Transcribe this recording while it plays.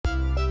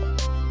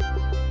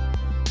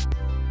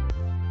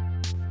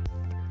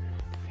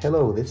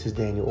Hello, this is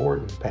Daniel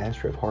Orton,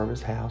 pastor of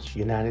Harvest House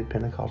United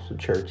Pentecostal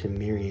Church in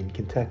Marion,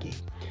 Kentucky.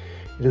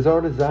 It is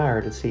our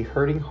desire to see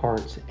hurting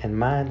hearts and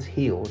minds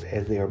healed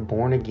as they are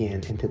born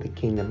again into the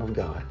kingdom of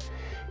God.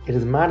 It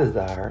is my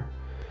desire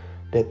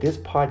that this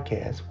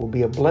podcast will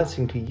be a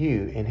blessing to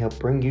you and help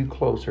bring you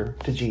closer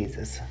to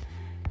Jesus.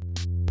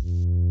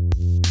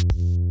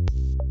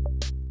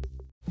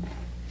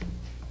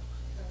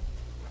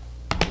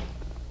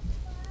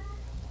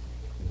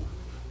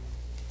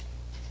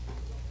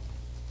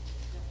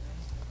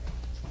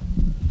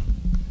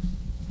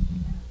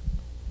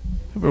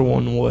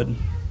 Everyone would.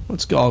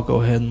 Let's all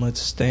go ahead and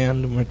let's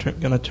stand, and we're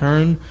going to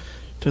turn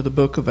to the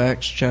book of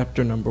Acts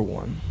chapter number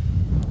 1.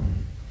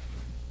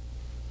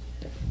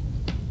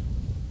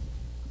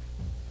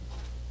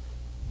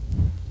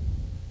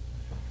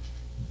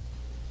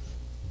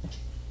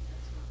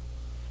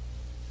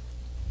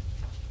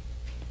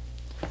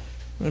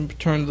 I'm going to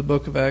turn to the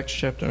book of Acts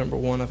chapter number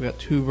 1. I've got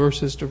 2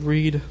 verses to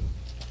read.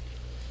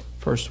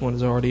 First one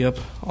is already up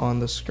on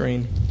the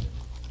screen.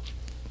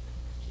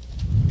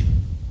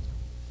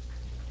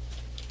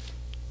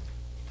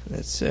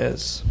 It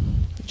says,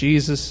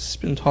 Jesus has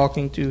been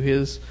talking to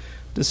his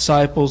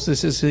disciples.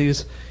 This is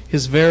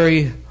his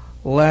very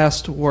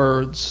last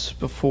words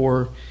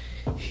before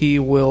he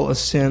will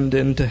ascend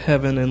into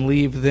heaven and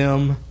leave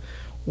them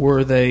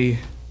where they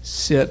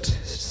sit,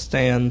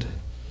 stand,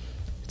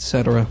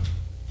 etc.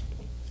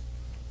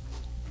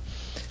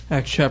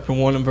 Acts chapter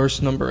 1 and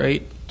verse number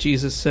 8,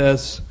 Jesus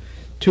says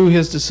to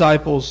his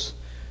disciples,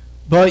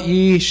 "But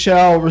ye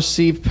shall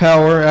receive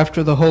power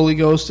after the Holy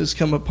Ghost is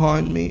come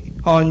upon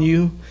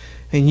you,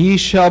 and ye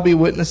shall be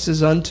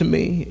witnesses unto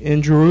me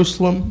in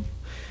Jerusalem,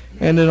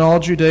 and in all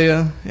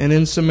Judea, and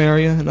in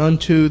Samaria, and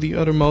unto the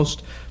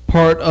uttermost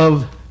part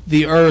of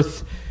the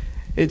earth."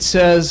 It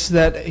says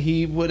that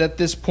he would at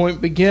this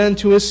point begin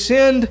to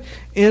ascend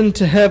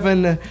into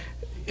heaven,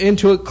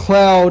 into a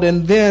cloud,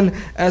 and then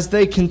as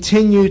they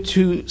continue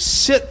to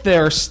sit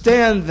there,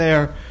 stand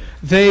there,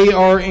 they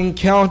are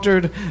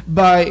encountered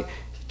by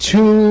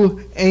 2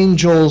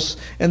 angels,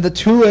 and the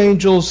 2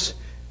 angels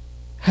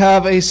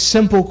have a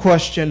simple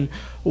question.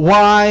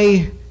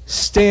 Why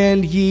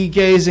stand ye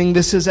gazing?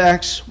 This is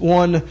Acts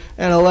 1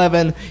 and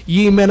 11.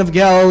 Ye men of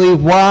Galilee,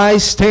 why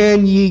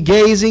stand ye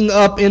gazing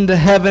up into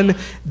heaven?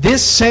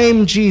 This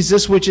same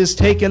Jesus which is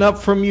taken up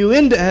from you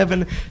into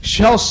heaven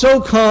shall so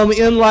come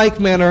in like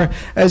manner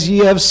as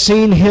ye have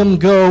seen him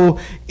go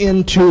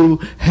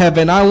into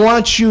heaven. I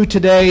want you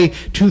today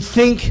to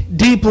think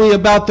deeply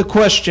about the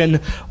question,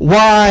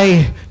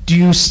 why do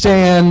you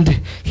stand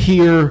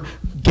here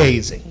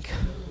gazing?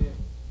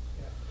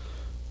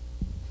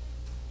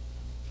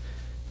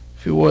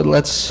 If you would,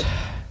 let's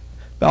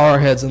bow our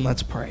heads and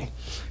let's pray.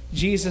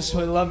 Jesus,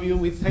 we love you.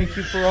 We thank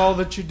you for all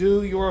that you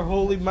do. You are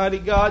holy, mighty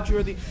God. You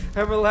are the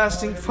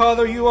everlasting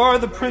Father. You are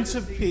the Prince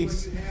of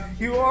Peace.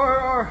 You are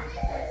our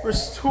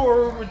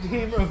restorer,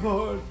 redeemer,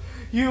 Lord.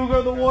 You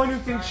are the one who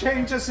can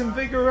change us,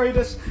 invigorate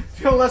us,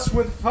 fill us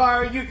with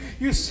fire.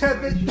 You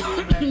said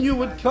that you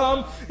would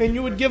come and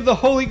you would give the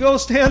Holy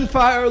Ghost and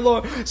fire,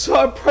 Lord. So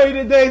I pray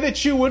today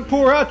that you would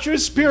pour out your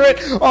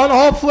Spirit on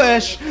all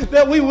flesh,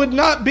 that we would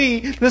not be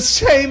the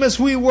same as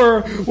we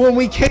were when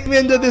we came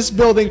into this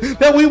building,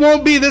 that we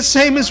won't be the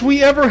same as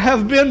we ever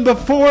have been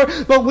before,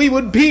 but we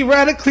would be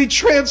radically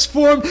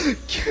transformed,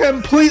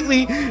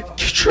 completely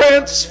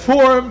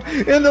transformed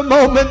in the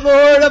moment,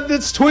 Lord, of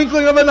this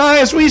twinkling of an eye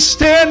as we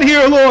stand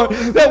here, Lord,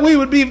 that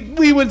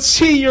we would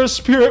see your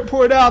Spirit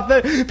poured out,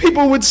 that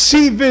people would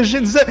see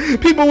visions,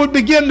 that people would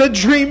begin to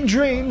dream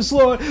dreams,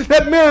 Lord,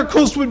 that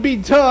miracles would be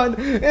done,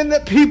 and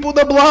that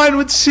the blind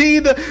would see,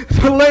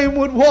 the lame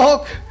would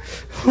walk.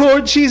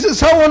 Lord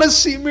Jesus, I want to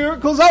see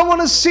miracles. I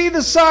want to see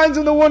the signs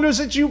and the wonders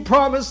that you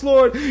promised,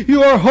 Lord.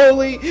 You are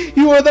holy.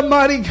 You are the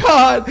mighty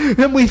God.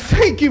 And we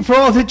thank you for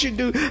all that you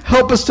do.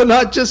 Help us to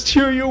not just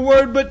hear your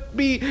word, but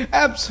be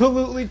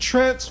absolutely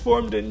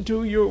transformed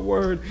into your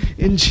word.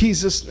 In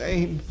Jesus'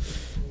 name,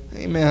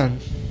 amen.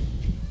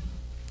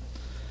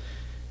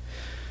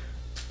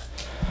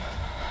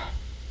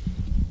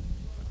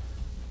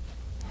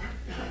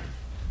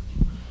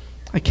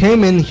 I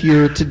came in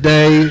here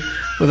today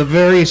with a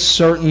very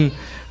certain,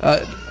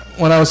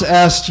 when I was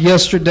asked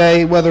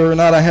yesterday whether or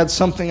not I had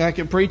something I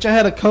could preach, I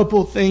had a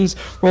couple of things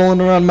rolling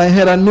around my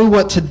head. I knew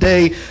what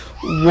today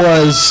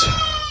was.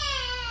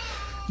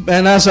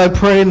 And as I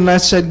prayed and I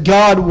said,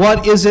 God,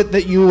 what is it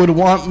that you would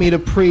want me to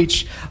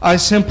preach? I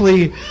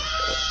simply,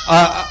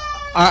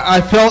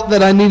 I felt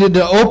that I needed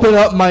to open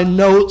up my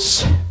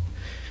notes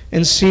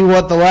and see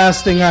what the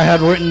last thing I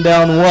had written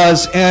down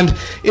was. And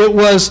it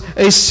was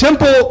a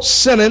simple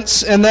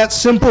sentence, and that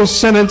simple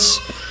sentence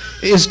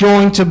is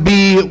going to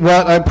be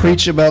what I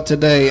preach about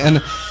today.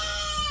 And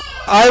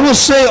I will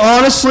say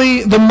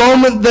honestly, the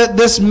moment that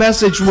this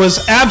message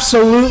was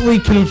absolutely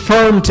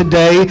confirmed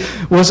today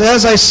was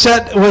as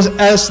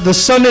the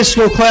Sunday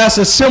school class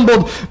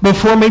assembled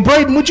before me.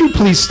 Braden, would you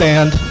please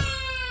stand?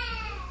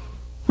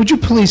 Would you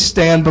please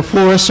stand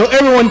before us so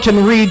everyone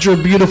can read your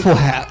beautiful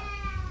hat?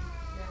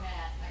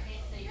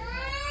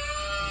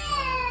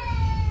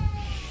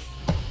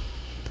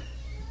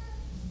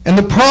 And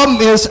the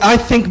problem is, I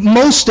think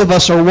most of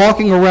us are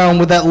walking around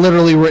with that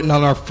literally written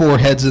on our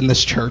foreheads in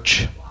this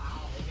church.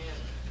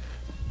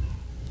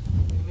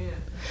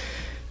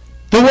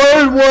 The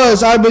word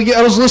was, I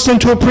was listening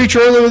to a preacher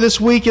earlier this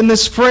week, and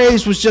this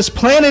phrase was just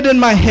planted in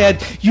my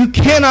head: you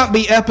cannot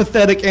be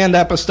apathetic and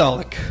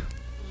apostolic.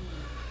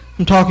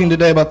 I'm talking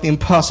today about the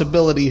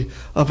impossibility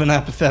of an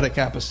apathetic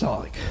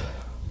apostolic.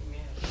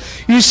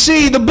 You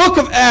see, the book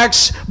of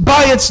Acts,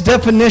 by its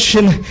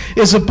definition,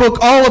 is a book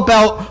all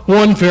about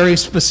one very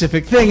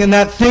specific thing, and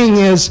that thing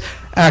is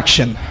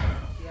action.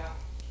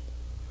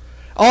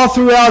 All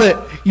throughout it,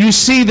 you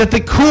see that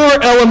the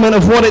core element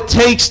of what it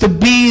takes to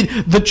be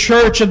the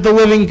church of the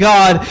living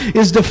God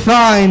is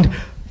defined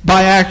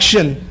by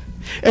action.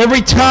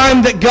 Every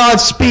time that God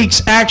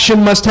speaks,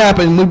 action must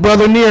happen. When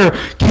Brother Neer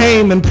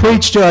came and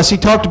preached to us, he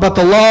talked about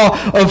the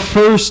law of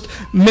first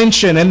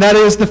mention, and that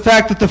is the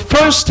fact that the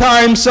first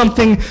time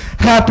something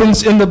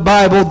happens in the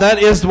Bible,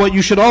 that is what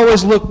you should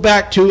always look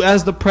back to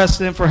as the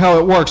precedent for how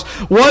it works.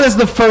 What is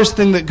the first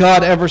thing that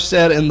God ever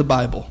said in the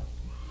Bible?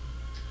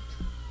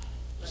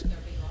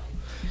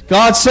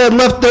 God said,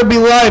 let there be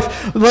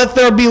life, let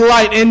there be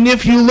light. And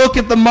if you look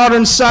at the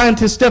modern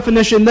scientist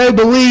definition, they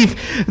believe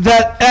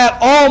that at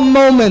all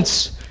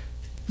moments,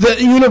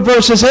 the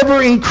universe is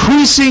ever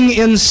increasing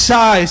in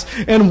size.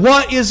 And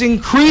what is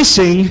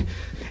increasing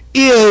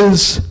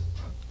is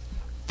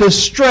the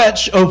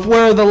stretch of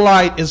where the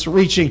light is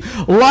reaching.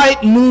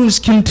 Light moves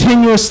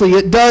continuously.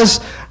 It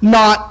does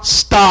not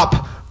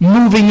stop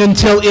moving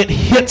until it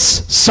hits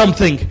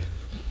something.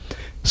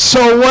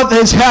 So what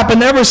has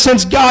happened ever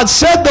since God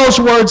said those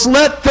words,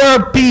 let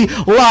there be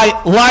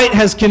light, light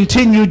has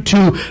continued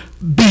to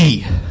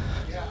be.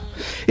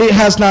 It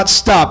has not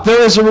stopped.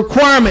 There is a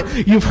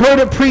requirement. You've heard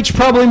it preached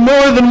probably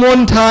more than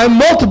one time,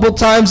 multiple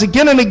times,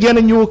 again and again,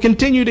 and you will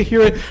continue to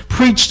hear it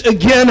preached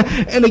again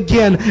and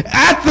again.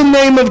 At the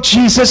name of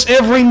Jesus,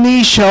 every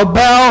knee shall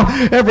bow,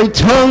 every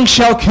tongue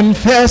shall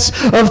confess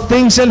of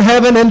things in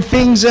heaven and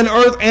things in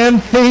earth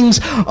and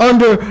things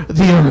under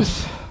the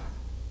earth,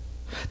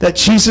 that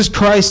Jesus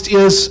Christ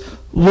is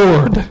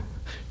Lord,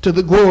 to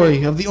the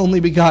glory of the only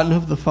begotten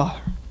of the Father.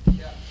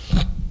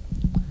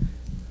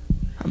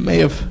 I may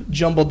have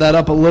jumbled that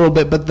up a little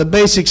bit, but the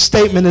basic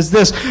statement is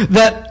this,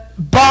 that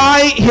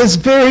by his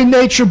very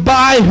nature,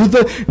 by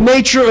the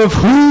nature of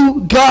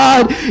who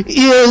God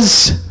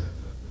is,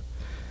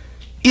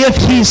 if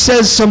he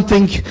says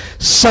something,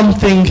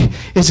 something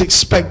is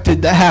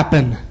expected to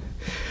happen.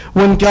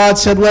 When God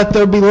said, let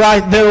there be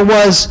light, there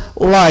was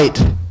light.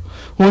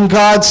 When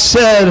God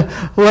said,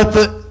 let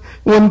the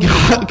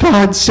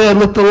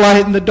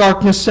light and the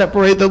darkness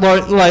separate, the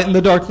light and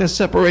the darkness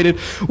separated.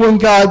 When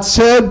God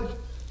said,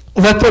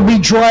 let there be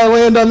dry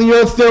land on the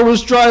earth, there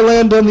was dry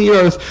land on the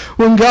earth.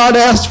 When God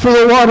asked for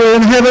the water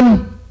in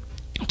heaven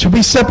to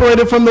be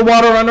separated from the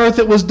water on earth,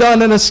 it was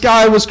done, and a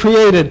sky was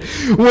created.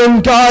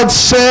 When God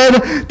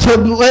said to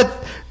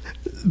let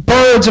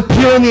birds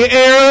appear in the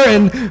air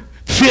and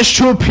fish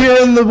to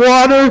appear in the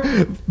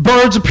water,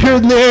 birds appear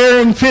in the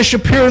air and fish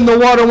appear in the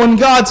water. When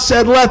God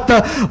said, let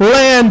the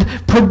land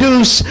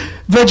produce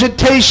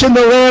vegetation,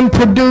 the land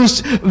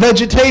produced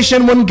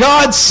vegetation. When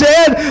God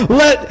said,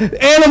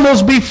 let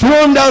animals be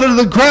formed out of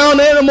the ground,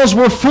 animals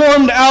were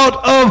formed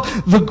out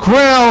of the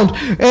ground.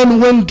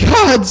 And when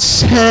God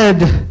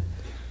said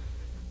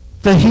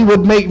that he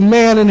would make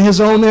man in his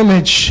own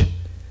image,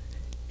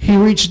 he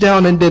reached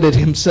down and did it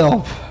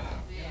himself.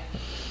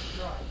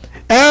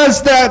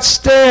 As that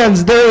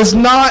stands, there is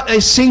not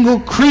a single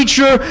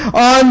creature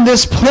on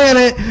this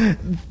planet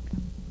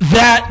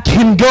that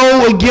can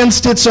go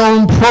against its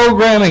own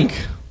programming.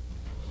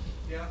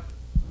 Yeah.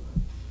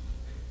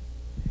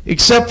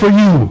 Except for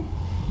you.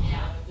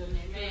 Yeah.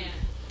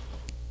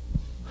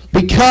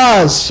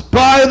 Because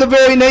by the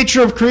very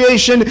nature of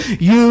creation,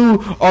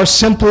 you are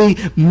simply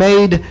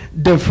made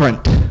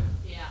different.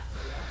 Yeah.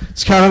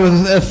 It's kind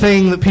of a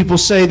thing that people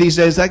say these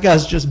days, that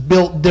guy's just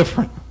built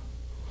different.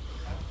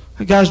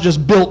 The guy's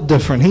just built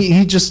different.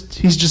 He's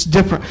just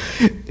different.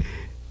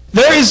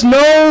 There is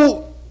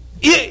no...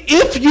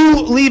 If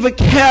you leave a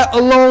cat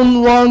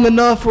alone long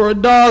enough or a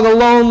dog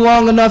alone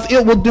long enough,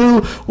 it will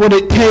do what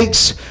it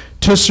takes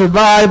to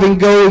survive and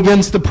go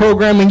against the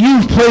programming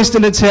you've placed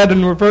in its head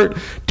and revert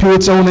to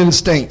its own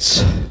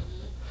instincts.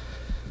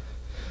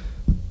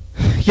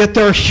 Yet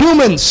there are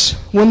humans,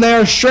 when they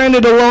are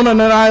stranded alone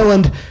on an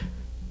island,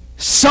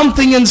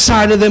 something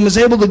inside of them is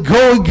able to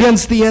go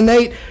against the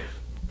innate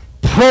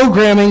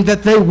programming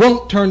that they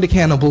won't turn to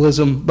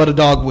cannibalism, but a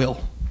dog will.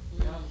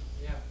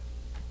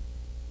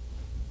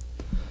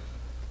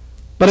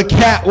 But a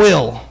cat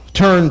will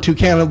turn to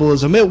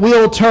cannibalism. It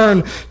will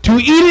turn to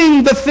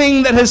eating the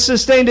thing that has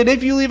sustained it.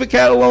 If you leave a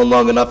cat alone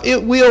long enough,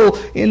 it will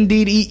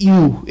indeed eat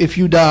you if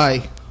you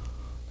die.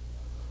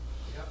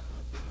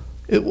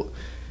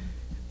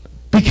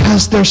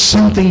 Because there's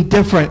something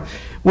different.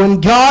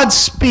 When God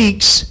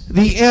speaks,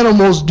 the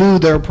animals do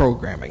their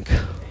programming.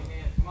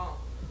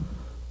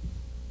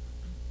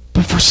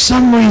 But for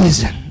some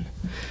reason,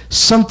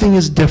 something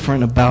is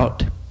different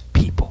about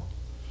people.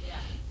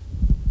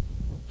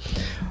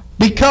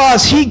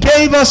 because he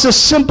gave us a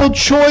simple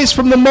choice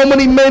from the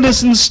moment he made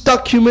us and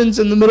stuck humans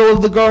in the middle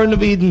of the Garden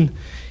of Eden.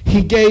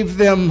 He gave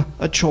them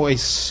a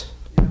choice.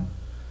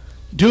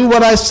 Do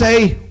what I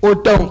say or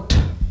don't.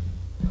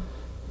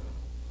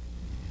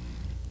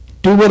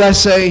 Do what I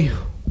say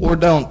or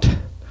don't.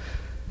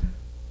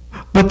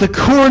 But the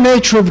core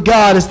nature of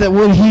God is that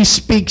when he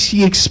speaks,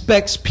 he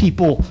expects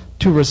people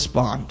to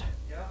respond.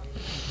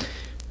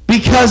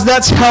 Because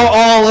that's how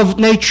all of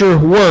nature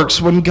works.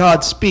 When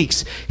God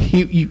speaks,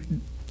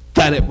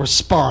 that it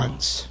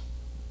responds.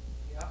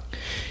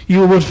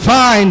 You would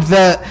find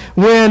that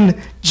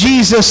when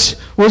Jesus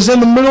was in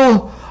the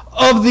middle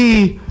of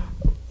the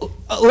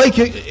lake,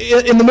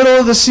 in the middle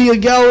of the Sea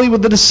of Galilee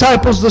with the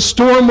disciples, the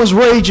storm was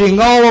raging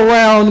all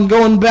around and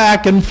going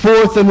back and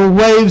forth, and the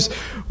waves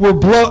were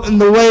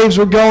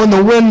going,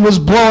 the wind was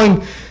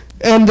blowing,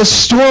 and the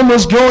storm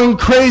was going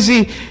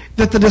crazy,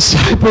 that the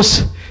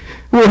disciples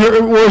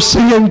were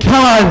saying,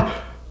 God,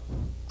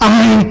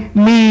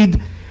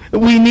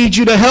 we need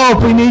you to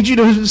help. We need you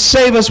to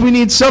save us. We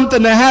need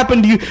something to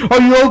happen to you. Are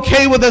you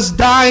okay with us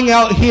dying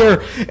out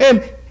here?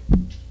 And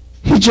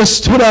he just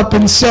stood up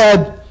and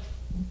said,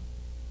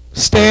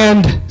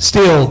 stand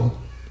still.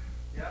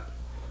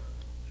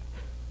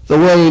 The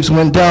waves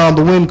went down,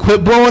 the wind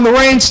quit blowing, the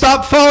rain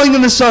stopped falling,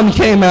 and the sun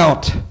came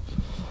out.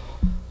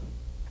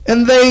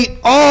 And they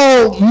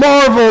all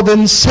marveled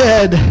and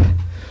said,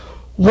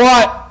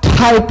 what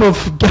type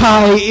of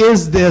guy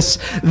is this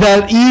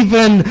that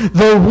even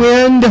the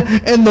wind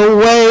and the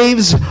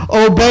waves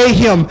obey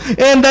him?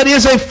 And that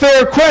is a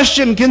fair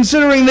question,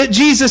 considering that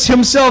Jesus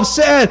himself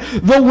said,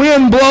 the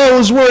wind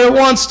blows where it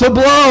wants to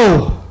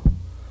blow.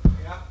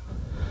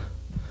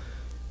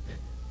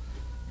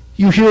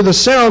 You hear the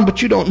sound,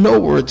 but you don't know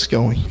where it's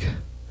going.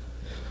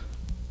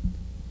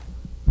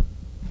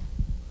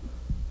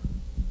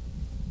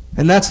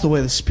 And that's the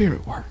way the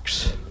Spirit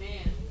works.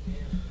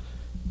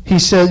 He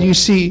said, you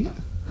see,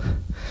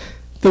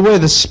 the way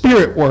the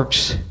Spirit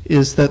works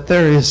is that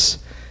there is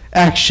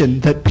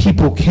action that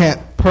people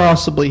can't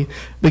possibly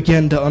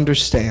begin to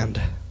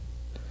understand.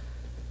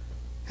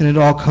 And it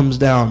all comes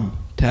down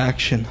to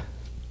action.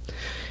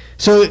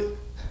 So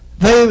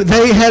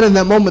they had in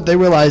that moment, they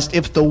realized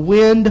if the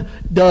wind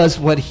does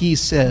what he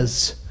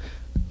says,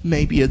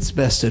 maybe it's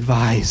best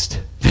advised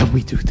that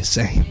we do the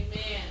same.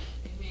 Amen.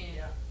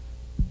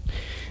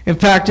 In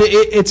fact,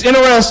 it's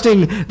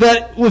interesting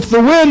that if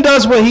the wind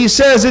does what he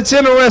says, it's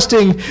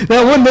interesting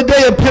that when the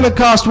day of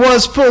Pentecost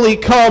was fully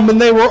come and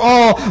they were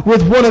all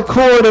with one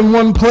accord in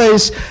one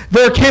place,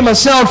 there came a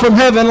sound from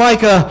heaven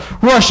like a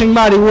rushing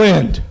mighty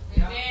wind.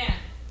 Amen.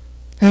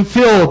 And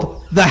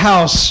filled the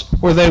house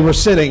where they were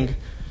sitting.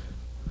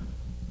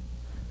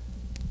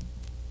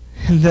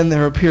 And then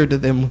there appeared to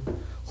them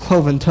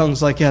cloven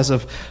tongues like as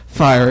of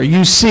fire.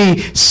 You see,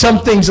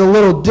 something's a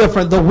little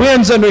different. The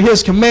wind's under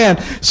his command.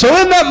 So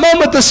in that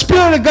moment, the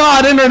Spirit of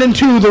God entered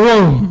into the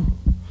room.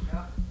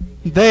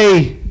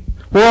 They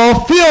were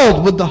all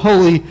filled with the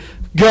Holy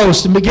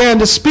Ghost and began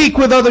to speak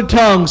with other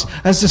tongues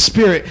as the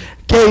Spirit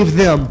gave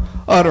them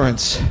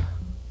utterance.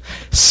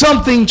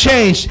 Something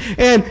changed.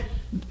 And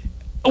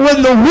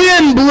when the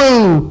wind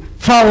blew,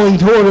 following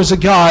the orders of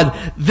God,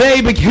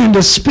 they began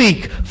to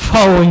speak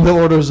following the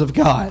orders of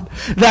God.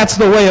 That's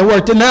the way it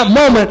worked. In that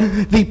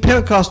moment, the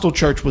Pentecostal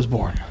church was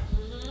born.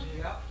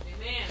 Mm-hmm.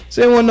 Does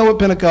anyone know what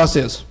Pentecost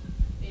is?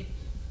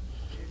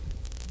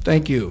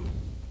 Thank you.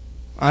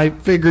 I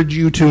figured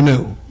you two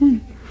knew.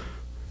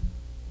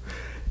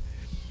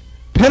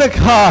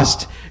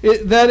 Pentecost,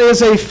 that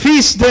is a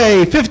feast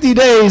day, 50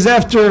 days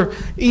after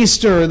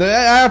Easter,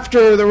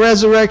 after the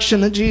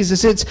resurrection of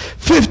Jesus. It's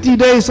 50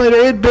 days later.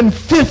 It had been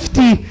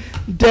 50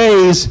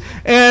 days.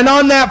 And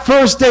on that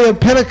first day of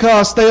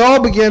Pentecost, they all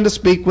began to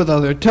speak with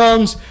other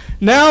tongues.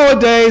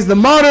 Nowadays, the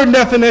modern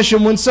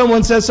definition, when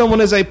someone says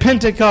someone is a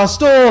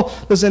Pentecostal,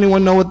 does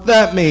anyone know what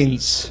that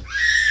means?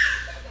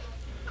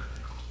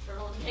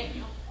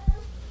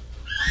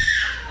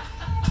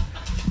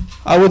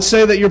 I would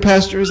say that your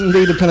pastor is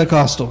indeed a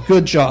Pentecostal.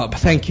 Good job.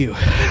 Thank you.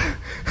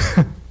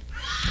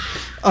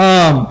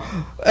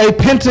 A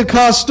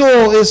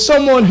Pentecostal is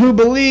someone who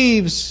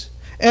believes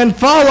and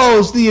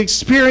follows the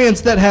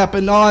experience that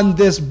happened on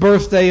this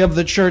birthday of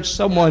the church,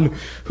 someone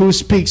who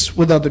speaks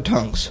with other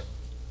tongues.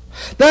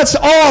 That's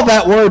all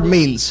that word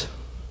means.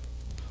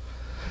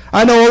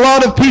 I know a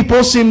lot of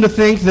people seem to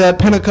think that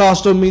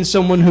Pentecostal means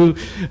someone who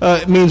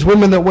means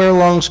women that wear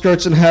long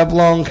skirts and have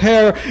long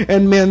hair,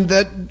 and men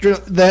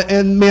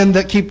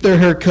that keep their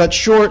hair cut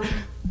short,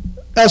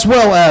 as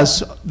well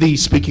as the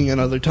speaking in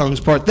other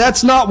tongues part.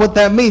 That's not what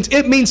that means.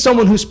 It means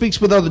someone who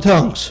speaks with other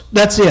tongues.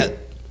 That's it.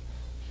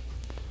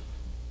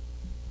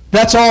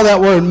 That's all that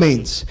word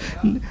means.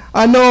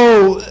 I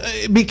know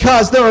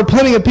because there are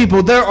plenty of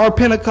people. There are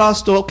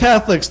Pentecostal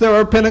Catholics. There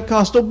are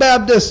Pentecostal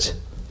Baptists.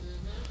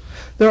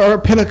 There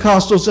are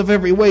Pentecostals of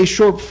every way,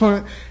 shape,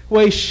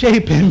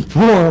 and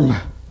form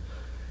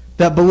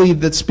that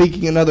believe that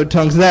speaking in other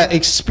tongues, that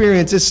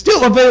experience is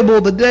still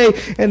available today,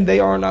 and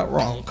they are not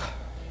wrong.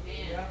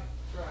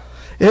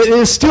 It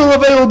is still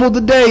available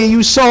today.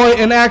 You saw it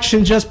in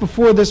action just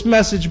before this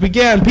message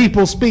began.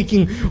 People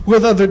speaking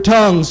with other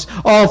tongues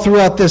all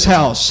throughout this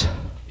house.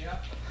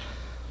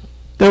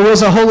 There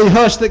was a holy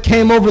hush that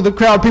came over the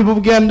crowd. People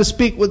began to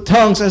speak with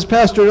tongues as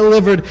Pastor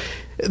delivered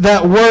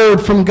that word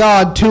from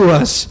God to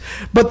us.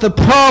 But the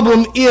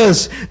problem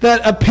is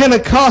that a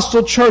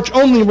Pentecostal church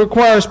only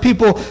requires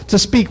people to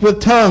speak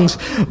with tongues.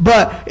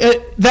 But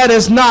that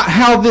is not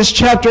how this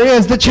chapter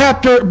ends. The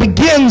chapter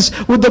begins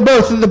with the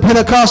birth of the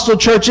Pentecostal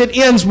church. It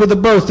ends with the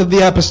birth of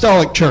the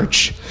Apostolic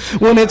church.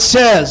 When it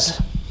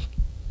says,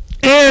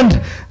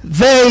 "And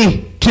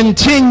they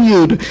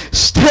continued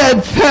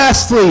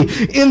steadfastly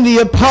in the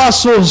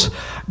apostles'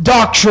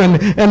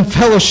 doctrine and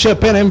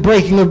fellowship and in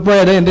breaking of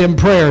bread and in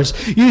prayers."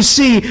 You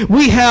see,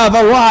 we have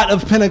a lot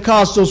of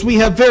Pentecostals. We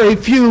have very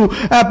few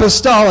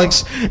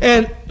apostolics.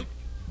 And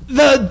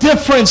the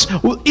difference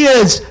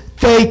is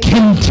they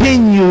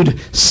continued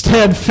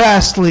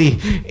steadfastly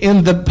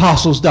in the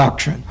apostles'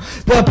 doctrine.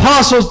 The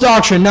apostles'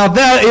 doctrine, now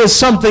that is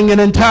something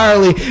an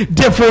entirely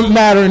different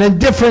matter and a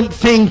different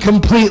thing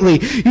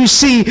completely. You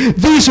see,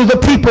 these are the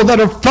people that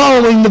are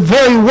following the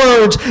very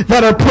words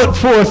that are put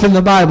forth in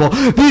the Bible.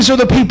 These are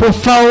the people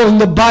following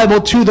the Bible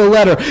to the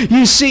letter.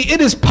 You see,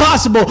 it is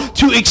possible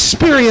to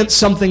experience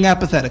something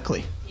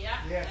apathetically. Yeah,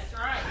 that's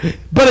right.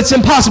 But it's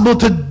impossible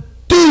to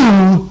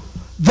do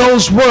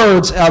those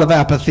words out of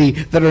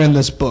apathy that are in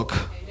this book.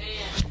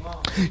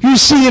 Amen. You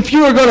see, if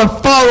you are going to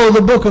follow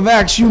the book of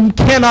Acts, you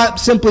cannot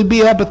simply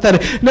be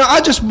apathetic.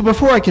 Now,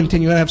 before I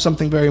continue, I have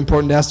something very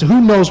important to ask. Who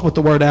knows what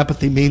the word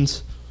apathy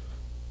means?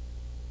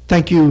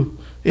 Thank you.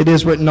 It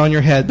is written on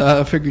your head.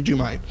 I figured you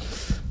might.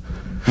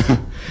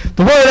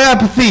 The word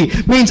apathy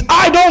means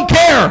I don't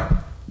care.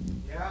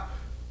 Yeah.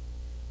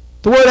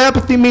 The word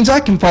apathy means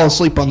I can fall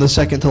asleep on the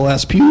second to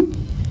last pew.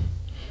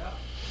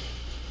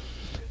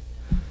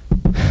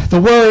 The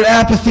word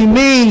apathy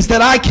means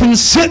that I can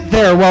sit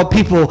there while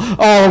people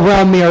all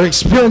around me are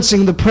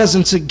experiencing the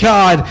presence of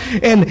God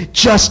and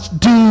just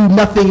do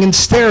nothing and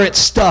stare at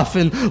stuff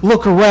and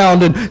look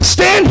around and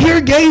stand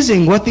here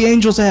gazing, what the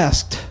angels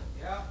asked.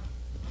 Yeah.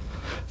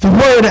 The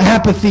word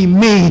apathy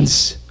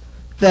means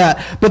that.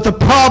 But the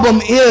problem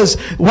is,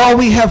 while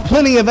we have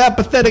plenty of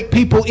apathetic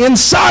people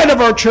inside of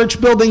our church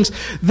buildings,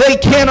 they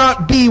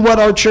cannot be what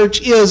our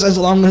church is as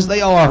long as they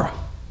are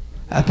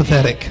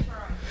apathetic.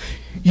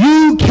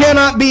 You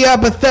cannot be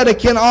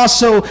apathetic and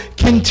also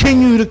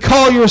continue to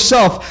call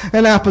yourself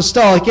an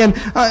apostolic. And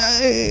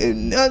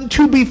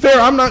to be fair,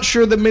 I'm not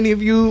sure that many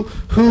of you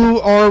who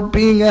are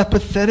being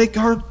apathetic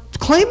are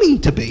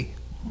claiming to be.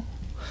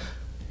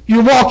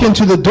 You walk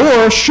into the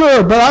door,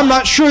 sure, but I'm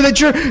not sure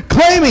that you're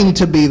claiming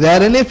to be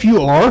that. And if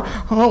you are,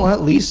 well,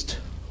 at least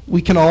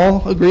we can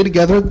all agree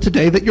together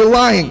today that you're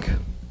lying.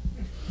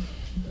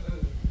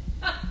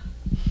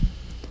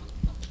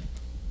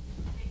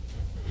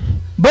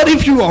 But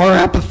if you are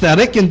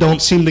apathetic and don't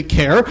seem to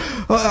care,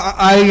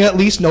 I at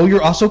least know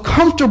you're also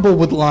comfortable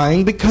with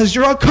lying because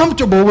you're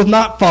uncomfortable with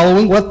not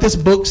following what this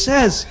book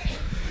says.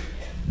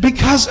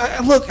 Because,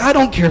 look, I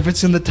don't care if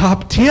it's in the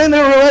top 10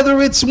 or whether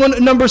it's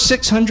number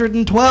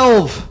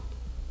 612.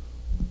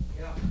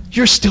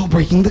 You're still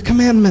breaking the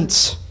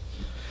commandments.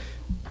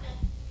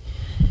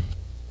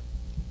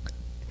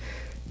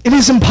 It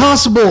is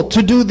impossible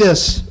to do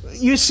this.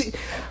 You see,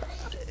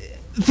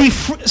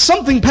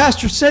 something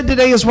Pastor said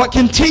today is what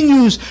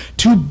continues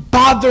to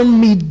bother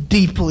me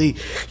deeply.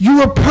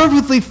 You are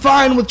perfectly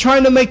fine with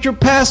trying to make your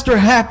pastor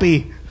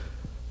happy,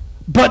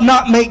 but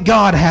not make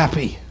God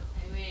happy.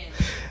 Amen.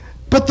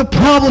 But the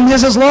problem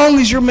is, as long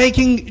as you're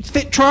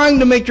trying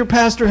to make your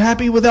pastor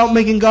happy without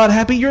making God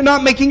happy, you're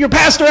not making your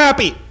pastor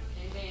happy.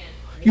 Amen.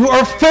 You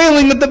are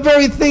failing at the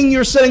very thing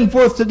you're setting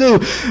forth to do.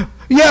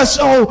 Yes,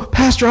 oh,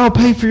 Pastor, I'll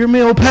pay for your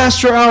meal.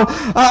 Pastor,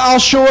 I'll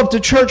show up to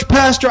church.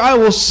 Pastor, I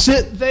will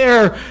sit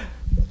there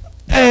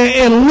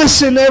and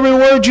listen to every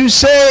word you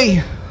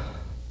say.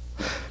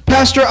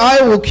 Pastor,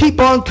 I will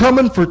keep on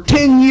coming for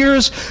 10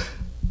 years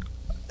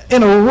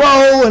in a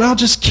row, and I'll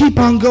just keep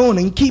on going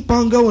and keep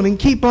on going and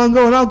keep on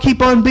going. I'll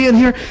keep on being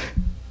here.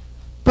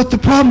 But the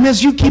problem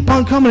is you keep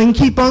on coming and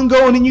keep on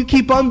going, and you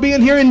keep on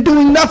being here and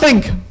doing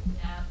nothing.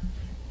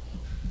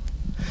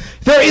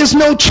 There is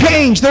no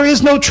change. There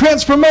is no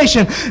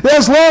transformation.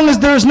 As long as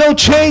there is no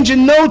change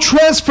and no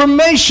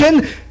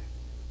transformation,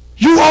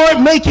 you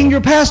aren't making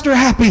your pastor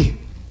happy.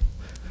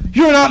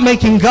 You're not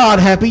making God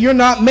happy. You're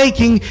not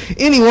making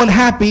anyone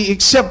happy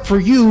except for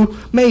you,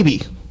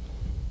 maybe.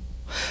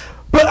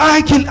 But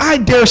I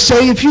dare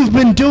say if you've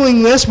been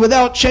doing this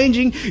without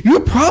changing, you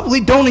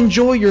probably don't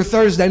enjoy your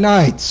Thursday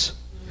nights.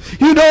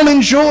 You don't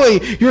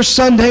enjoy your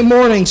Sunday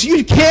mornings.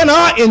 You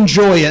cannot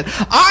enjoy it.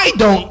 I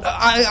don't.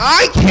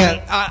 I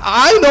can't.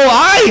 I know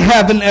I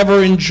haven't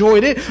ever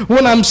enjoyed it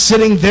when I'm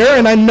sitting there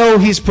and I know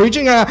he's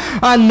preaching.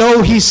 I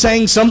know he's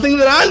saying something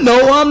that I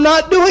know I'm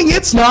not doing.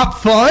 It's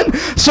not fun.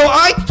 So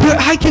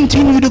I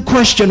continue to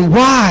question,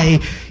 why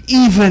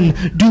even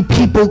do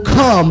people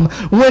come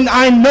when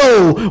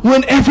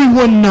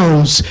everyone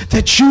knows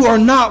that you are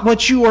not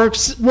what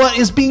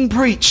is being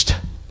preached?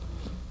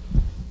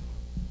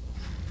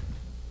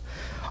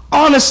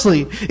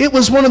 Honestly, it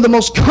was one of the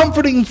most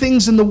comforting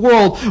things in the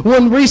world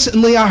when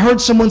recently I heard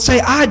someone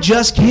say, I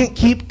just can't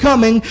keep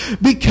coming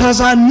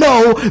because I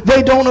know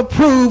they don't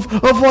approve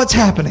of what's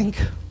happening.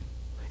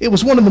 It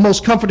was one of the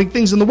most comforting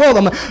things in the world.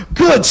 I'm like,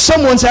 good,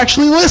 someone's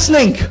actually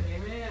listening.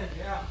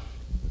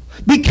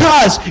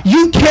 Because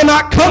you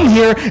cannot come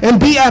here and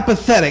be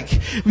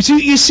apathetic.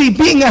 You see,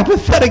 being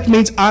apathetic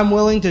means I'm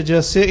willing to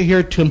just sit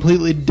here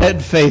completely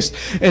dead-faced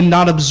and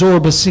not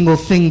absorb a single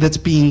thing that's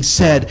being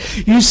said.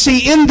 You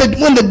see, when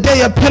the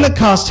day of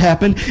Pentecost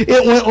happened,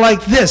 it went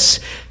like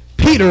this.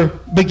 Peter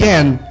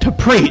began to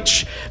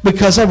preach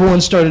because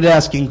everyone started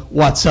asking,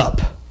 what's up?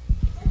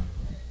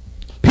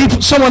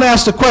 Someone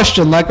asked a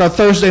question, like our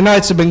Thursday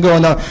nights have been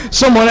going on.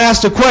 Someone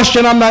asked a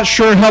question, I'm not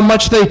sure how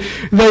much they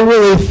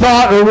really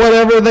thought or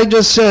whatever. They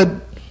just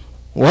said,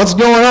 what's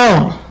going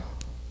on?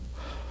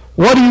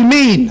 What do you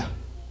mean?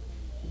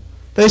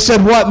 They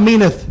said, what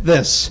meaneth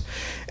this?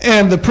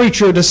 And the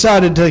preacher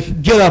decided to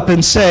get up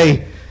and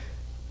say,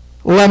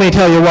 let me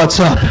tell you what's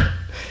up.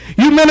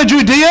 You men of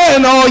Judea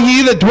and all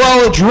ye that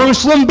dwell at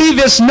Jerusalem, be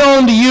this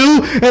known to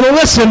you, and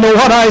listen to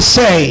what I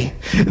say.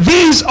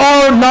 These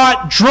are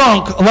not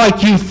drunk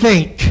like you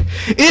think.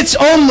 It's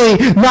only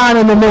 9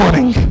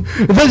 a.m.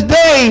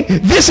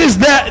 This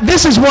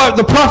is what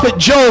the prophet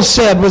Joel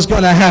said was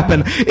going to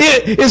happen.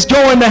 It is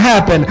going to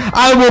happen.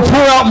 I will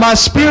pour out my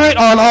spirit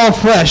on all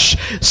flesh.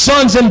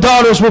 Sons and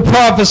daughters will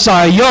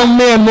prophesy. Young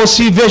men will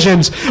see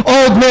visions.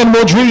 Old men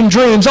will dream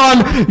dreams.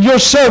 On your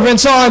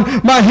servants, on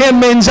my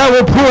handmaidens, I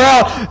will pour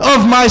out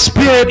of my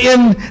spirit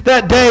in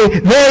that day.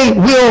 They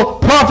will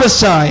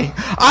prophesy.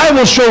 I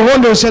will show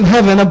wonders in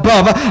heaven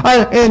above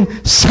and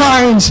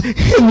signs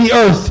in the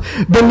earth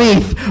beneath.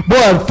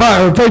 Blood,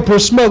 fire, vapor,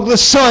 smoke. The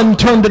sun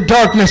turned to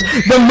darkness.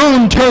 The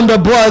moon turned to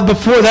blood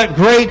before that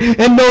great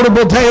and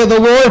notable day of the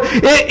Lord.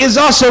 It is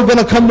also going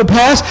to come to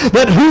pass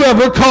that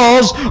whoever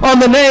calls on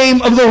the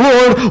name of the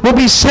Lord will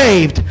be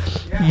saved.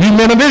 You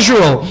men of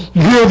Israel,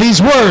 hear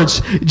these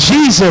words.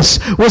 Jesus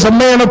was a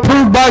man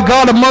approved by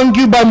God among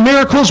you by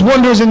miracles,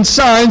 wonders, and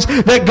signs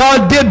that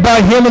God did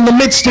by him in the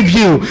midst of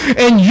you.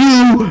 And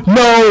you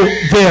know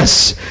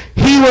this.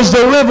 He was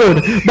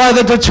delivered by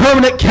the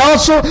determinate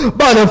counsel,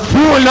 by the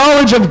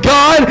foreknowledge of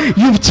God.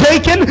 You've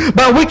taken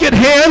by wicked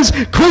hands,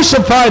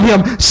 crucified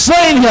him,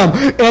 slain him.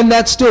 And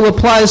that still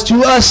applies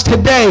to us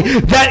today.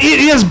 That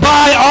it is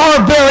by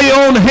our very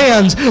own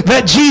hands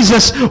that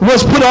Jesus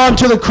was put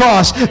onto the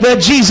cross, that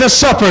Jesus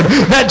suffered,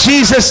 that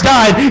Jesus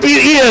died.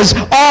 It is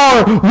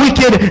our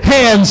wicked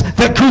hands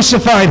that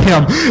crucified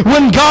him.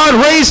 When God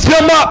raised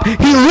him up,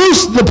 he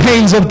loosed the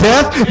pains of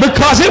death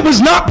because it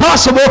was not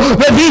possible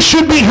that he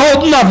should be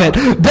holden of it.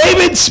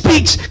 David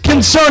speaks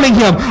concerning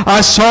him.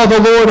 I saw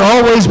the Lord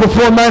always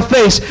before my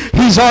face.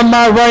 He's on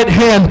my right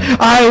hand.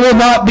 I will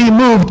not be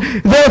moved.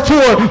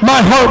 Therefore,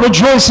 my heart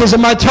rejoices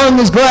and my tongue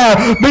is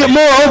glad. But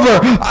moreover,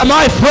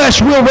 my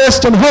flesh will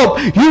rest in hope.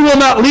 You will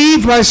not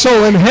leave my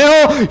soul in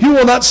hell. You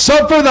will not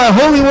suffer thy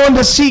Holy One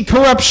to see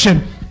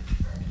corruption.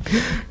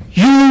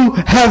 You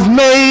have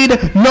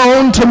made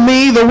known to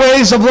me the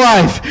ways of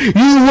life.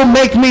 You will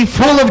make me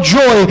full of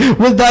joy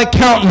with thy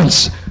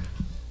countenance.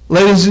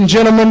 Ladies and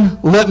gentlemen,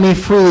 let me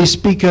freely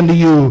speak unto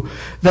you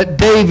that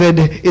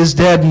David is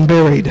dead and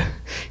buried.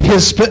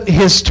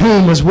 His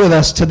tomb is with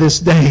us to this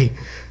day.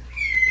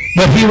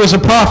 But he was a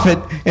prophet,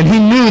 and he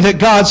knew that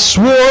God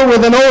swore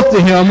with an oath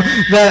to him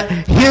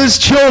that his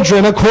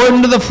children,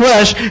 according to the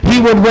flesh, he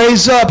would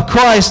raise up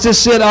Christ to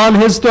sit on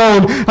his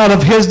throne out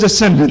of his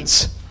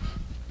descendants.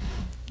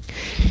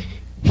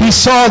 He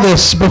saw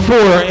this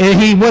before, and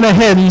he went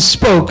ahead and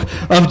spoke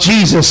of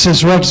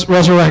Jesus'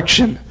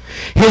 resurrection.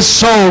 His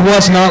soul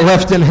was not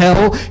left in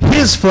hell.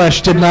 His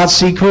flesh did not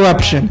see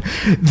corruption.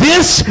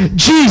 This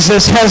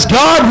Jesus has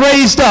God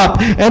raised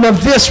up, and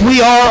of this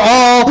we are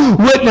all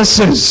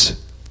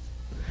witnesses.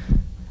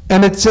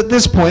 And it's at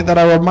this point that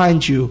I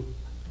remind you,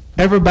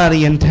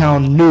 everybody in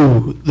town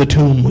knew the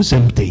tomb was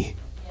empty.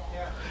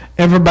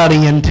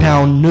 Everybody in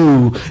town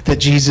knew that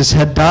Jesus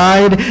had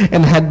died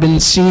and had been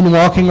seen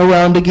walking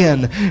around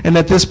again. And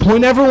at this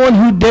point, everyone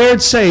who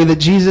dared say that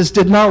Jesus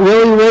did not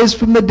really raise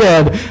from the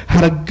dead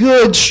had a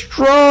good,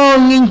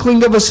 strong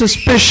inkling of a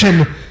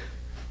suspicion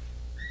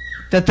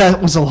that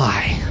that was a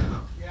lie.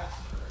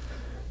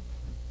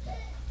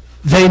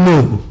 They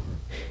knew.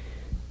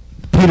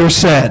 Peter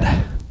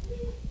said,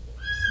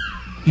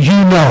 you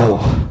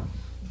know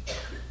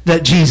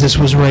that Jesus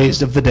was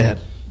raised of the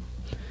dead.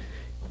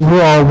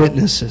 We're all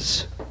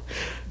witnesses.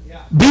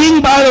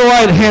 Being by the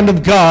right hand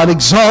of God,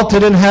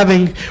 exalted and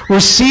having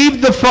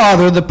received the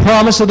Father, the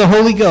promise of the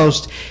Holy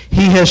Ghost,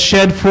 he has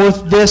shed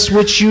forth this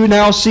which you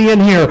now see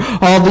and hear,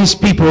 all these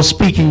people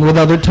speaking with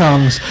other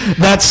tongues.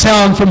 That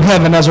sound from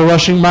heaven as a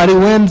rushing mighty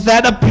wind,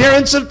 that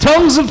appearance of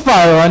tongues of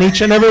fire on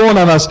each and every one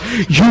of us.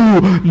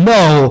 You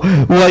know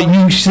what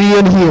you see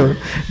and hear.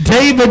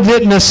 David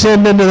didn't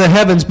ascend into the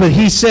heavens, but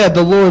he said,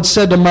 the Lord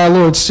said to my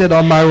Lord, sit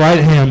on my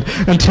right hand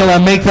until I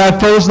make thy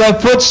foes thy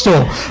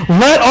footstool.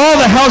 Let all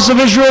the house of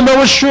Israel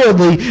know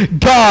assuredly,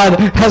 God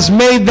has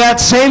made that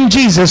same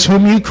Jesus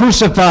whom you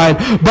crucified,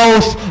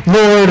 both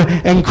Lord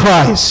and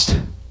Christ.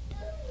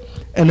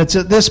 And it's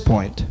at this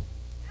point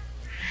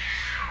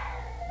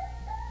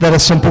that a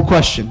simple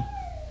question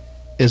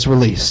is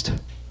released.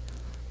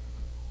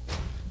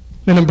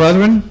 Men and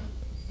brethren,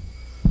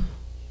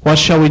 what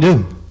shall we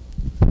do?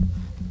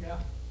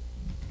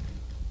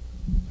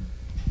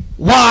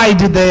 Why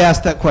did they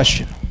ask that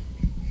question?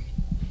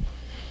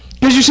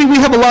 Because you see, we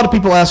have a lot of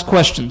people ask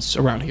questions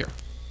around here.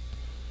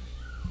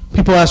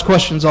 People ask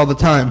questions all the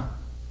time.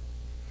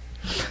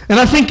 And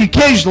I think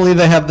occasionally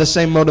they have the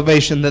same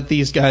motivation that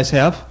these guys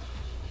have.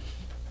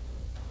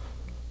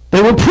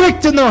 They were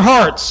pricked in their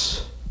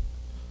hearts.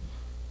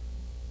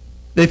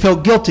 They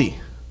felt guilty.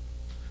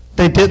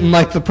 They didn't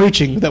like the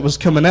preaching that was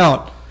coming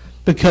out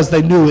because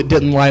they knew it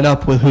didn't line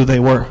up with who they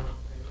were.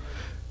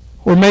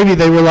 Or maybe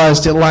they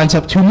realized it lines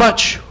up too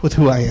much with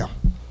who I am.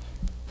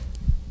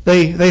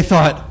 They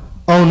thought,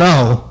 oh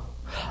no,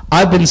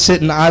 I've been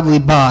sitting idly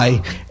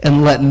by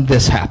and letting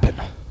this happen.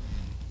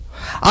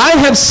 I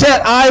have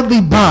sat idly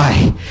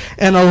by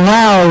and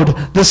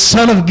allowed the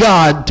Son of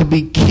God to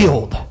be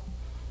killed.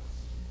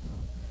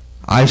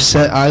 I've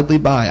sat idly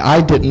by.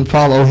 I didn't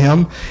follow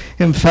him.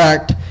 In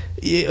fact,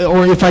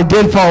 or if I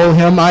did follow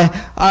him,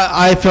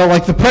 I felt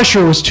like the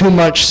pressure was too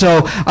much,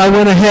 so I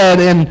went ahead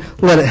and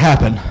let it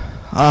happen.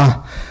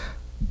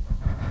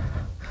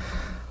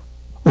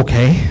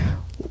 Okay,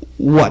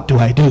 what do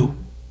I do?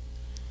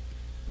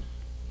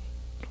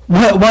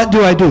 What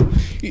do I do?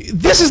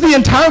 This is the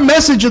entire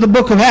message of the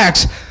book of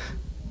Acts.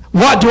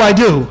 What do I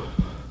do?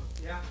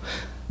 Yeah.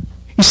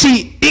 You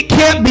see, it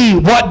can't be,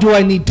 what do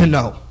I need to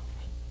know?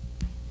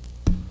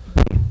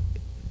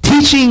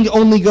 Teaching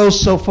only goes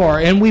so far,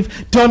 and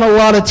we've done a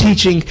lot of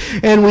teaching,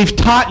 and we've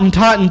taught and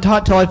taught and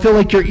taught till I feel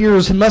like your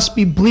ears must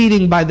be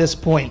bleeding by this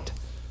point.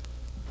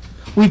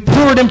 We've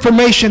poured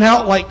information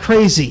out like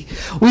crazy.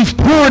 We've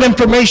poured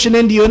information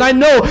into you, and I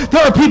know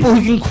there are people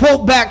who can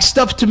quote back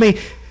stuff to me,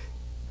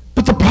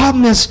 but the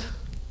problem is,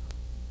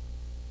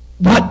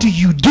 what do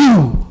you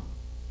do?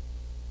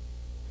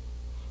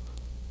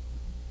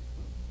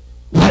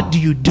 What do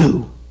you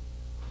do?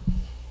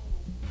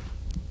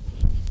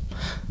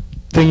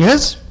 Thing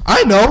is,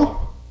 I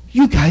know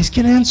you guys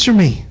can answer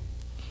me.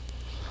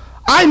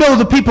 I know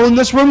the people in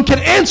this room can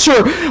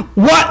answer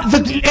what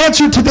the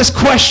answer to this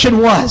question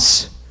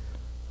was.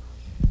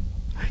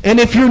 And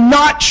if you're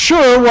not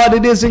sure what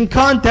it is in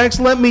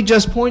context, let me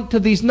just point to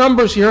these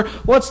numbers here.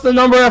 What's the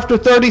number after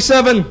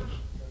 37?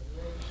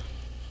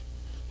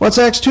 What's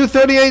Acts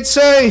 2:38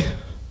 say?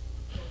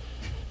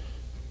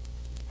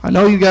 I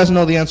know you guys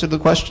know the answer to the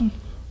question.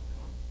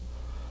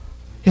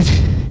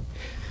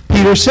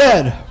 Peter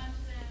said,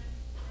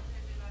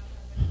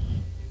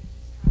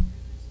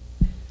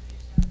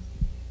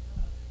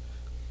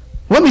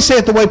 let me say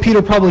it the way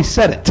Peter probably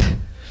said it.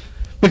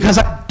 Because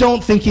I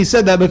don't think he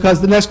said that, because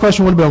the next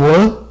question would have been,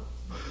 what?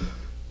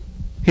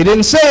 He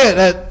didn't say it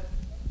at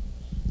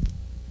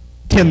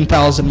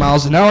 10,000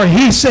 miles an hour.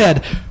 He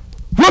said,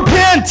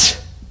 repent!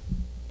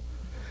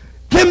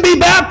 Then be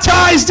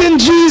baptized in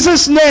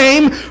Jesus'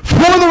 name for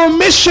the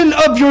remission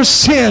of your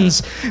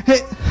sins.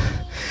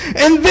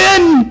 And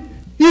then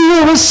you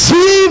will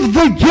receive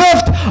the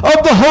gift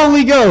of the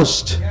Holy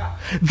Ghost. Yeah.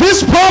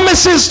 This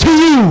promise is to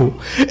you.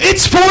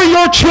 It's for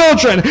your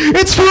children.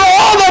 It's for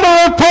all that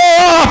are far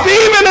off,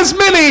 even as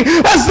many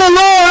as the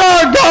Lord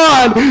our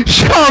God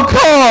shall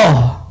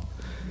call.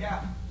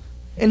 Yeah.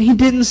 And he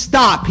didn't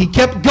stop. He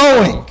kept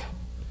going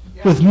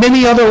with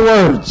many other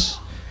words,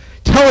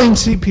 telling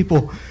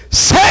people,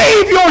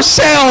 save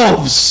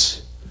yourselves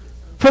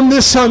from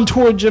this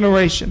untoward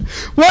generation.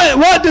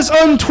 What does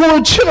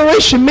untoward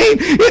generation mean?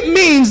 It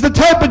means the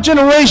type of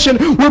generation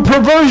where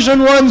perversion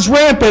runs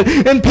rampant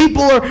and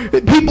people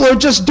are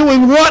just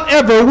doing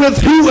whatever with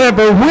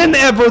whoever,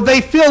 whenever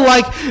they feel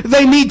like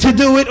they need to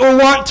do it or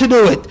want to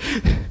do it.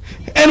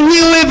 And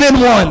we live in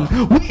one.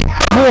 We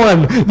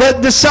have one that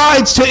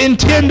decides to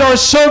attend our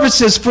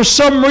services for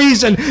some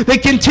reason. They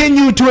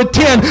continue to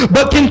attend,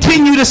 but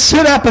continue to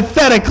sit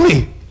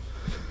apathetically.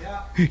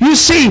 You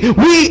see,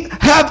 we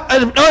have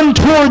an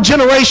untoward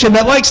generation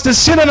that likes to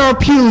sit in our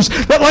pews,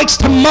 that likes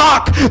to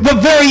mock the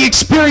very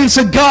experience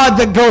of God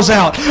that goes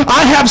out.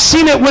 I have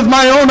seen it with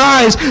my own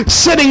eyes,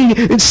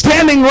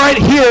 standing right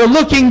here,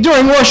 looking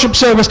during worship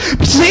service,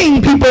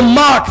 seeing people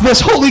mock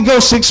this Holy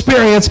Ghost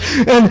experience,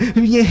 and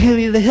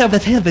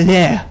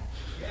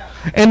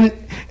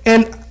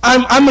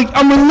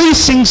I'm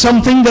releasing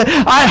something that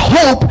I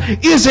hope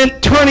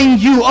isn't turning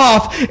you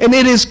off, and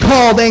it is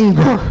called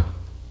anger.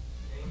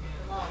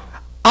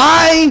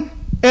 I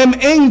am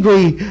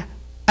angry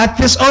at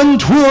this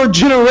untoward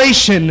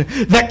generation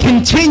that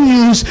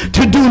continues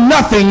to do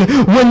nothing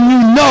when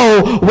you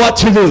know what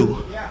to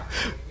do.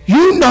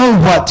 You know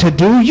what to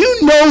do.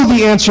 You know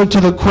the answer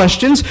to the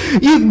questions,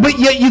 but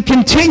yet you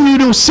continue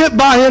to sit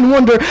by and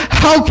wonder,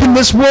 how can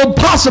this world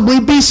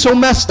possibly be so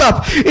messed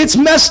up? It's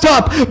messed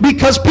up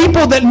because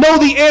people that know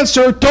the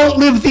answer don't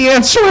live the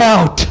answer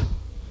out.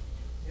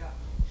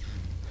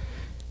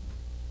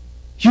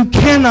 You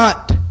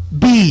cannot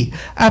be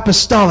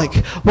apostolic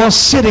while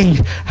sitting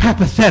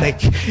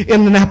apathetic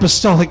in an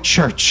apostolic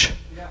church.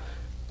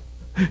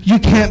 You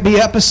can't be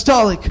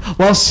apostolic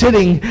while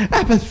sitting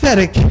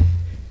apathetic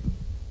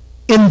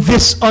in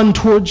this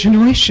untoward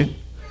generation.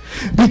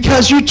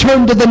 Because you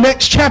turn to the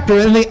next chapter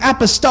and the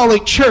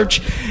apostolic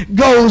church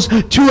goes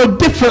to a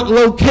different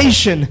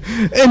location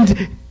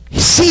and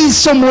sees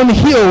someone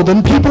healed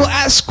and people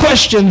ask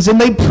questions and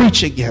they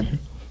preach again.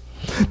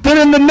 Then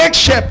in the next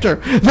chapter,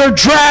 they're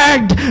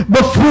dragged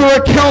before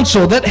a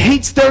council that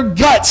hates their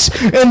guts,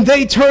 and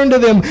they turn to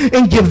them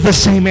and give the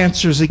same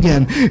answers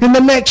again. In the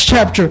next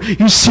chapter,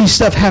 you see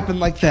stuff happen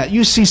like that.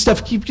 You see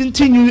stuff keep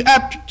continuing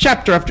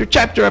chapter after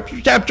chapter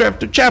after chapter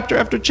after chapter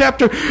after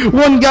chapter.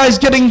 One guy's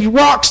getting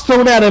rocks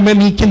thrown at him,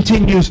 and he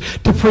continues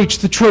to preach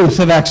the truth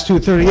of Acts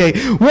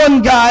 2:38.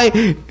 One guy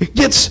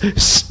gets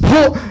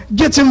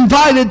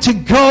invited to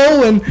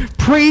go and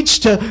preach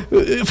to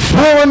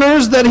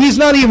foreigners that he's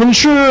not even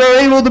sure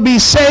are able to be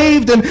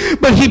saved,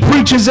 but he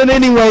preaches it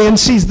anyway and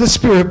sees the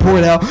Spirit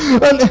poured out.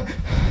 And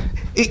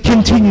it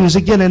continues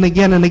again and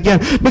again and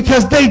again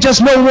because they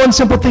just know one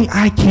simple thing: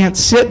 I can't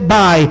sit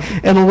by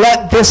and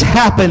let this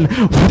happen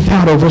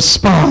without a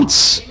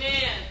response.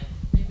 Amen.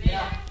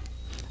 Amen.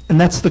 And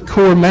that's the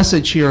core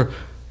message here.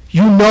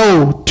 You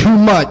know too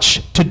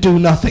much to do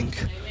nothing.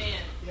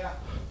 Amen.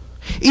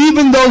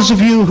 Even those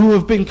of you who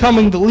have been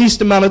coming the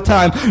least amount of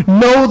time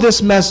know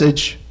this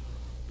message.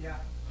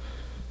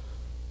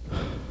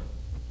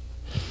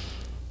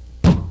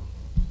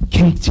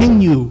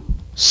 Continue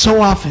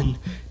so often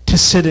to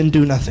sit and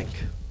do nothing.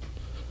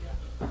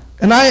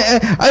 And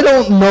I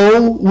don't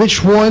know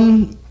which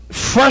one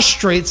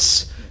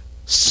frustrates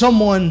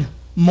someone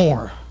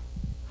more.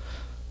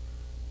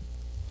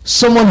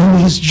 Someone who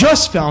has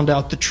just found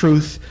out the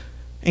truth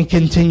and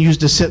continues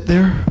to sit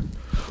there,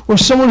 or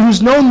someone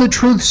who's known the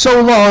truth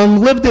so long,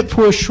 lived it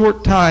for a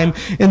short time,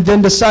 and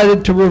then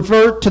decided to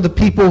revert to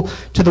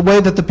the way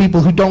that the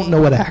people who don't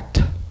know it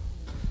act.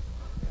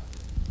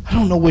 I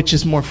don't know which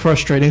is more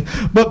frustrating,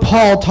 but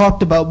Paul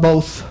talked about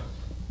both.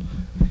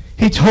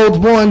 He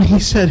told one, he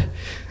said,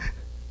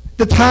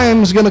 the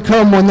time's going to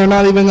come when they're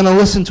not even going to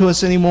listen to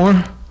us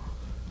anymore.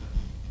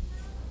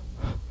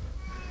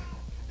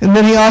 And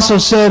then he also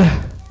said,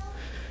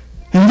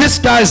 and this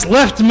guy's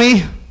left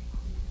me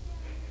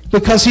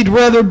because he'd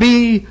rather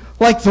be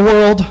like the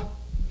world.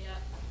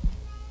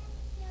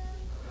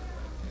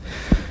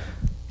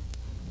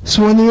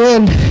 So in the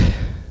end,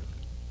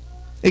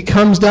 it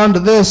comes down to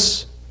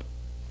this.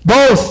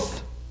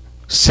 Both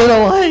sin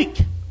alike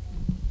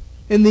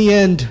in the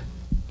end.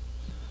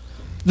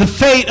 The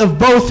fate of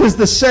both is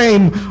the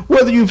same,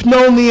 whether you've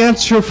known the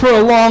answer for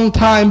a long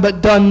time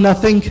but done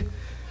nothing,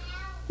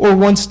 or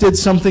once did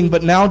something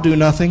but now do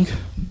nothing,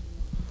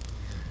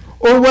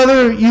 or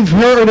whether you've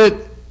heard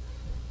it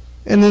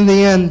and in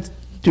the end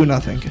do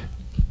nothing.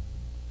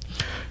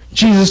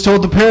 Jesus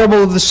told the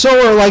parable of the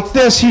sower like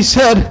this. He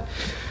said,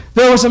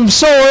 there was a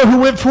sower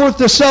who went forth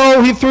to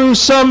sow. He threw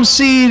some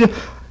seed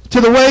to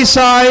the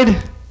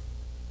wayside,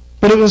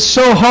 but it was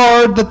so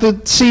hard that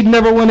the seed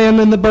never went in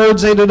and the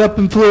birds ate it up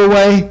and flew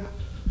away.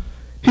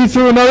 He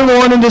threw another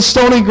one into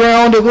stony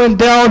ground. It went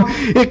down.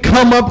 It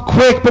come up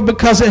quick, but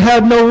because it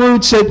had no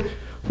roots, it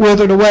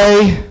withered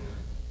away.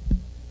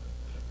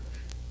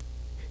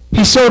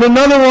 He sowed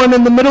another one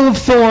in the middle of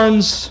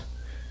thorns.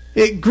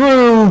 It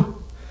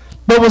grew,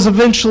 but was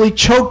eventually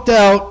choked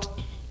out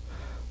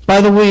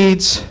by the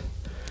weeds.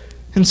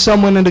 And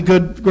some went into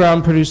good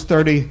ground, produced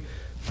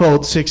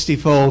 30-fold,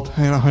 60-fold,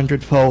 and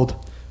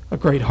 100-fold, a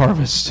great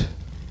harvest.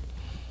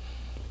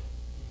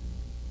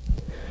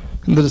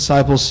 And the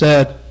disciples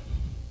said,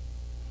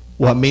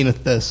 what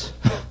meaneth this?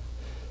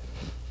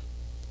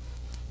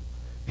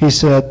 He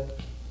said,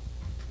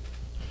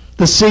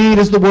 the seed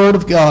is the word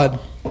of God.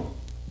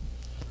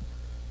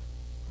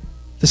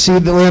 The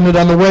seed that landed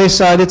on the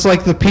wayside, it's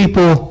like the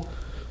people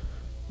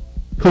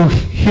who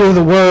hear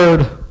the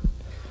word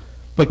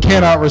but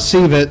cannot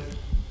receive it.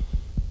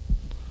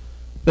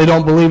 They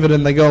don't believe it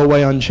and they go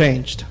away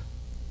unchanged.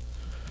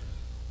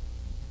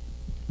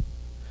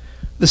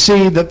 The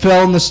seed that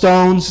fell in the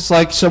stones is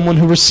like someone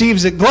who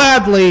receives it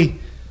gladly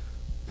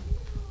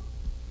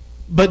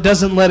but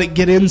doesn't let it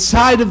get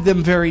inside of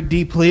them very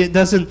deeply. It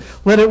doesn't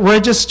let it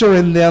register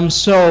in them,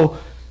 so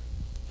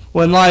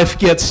when life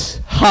gets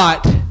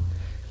hot,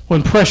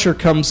 when pressure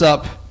comes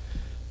up,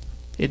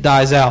 it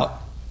dies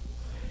out.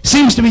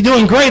 Seems to be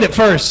doing great at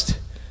first,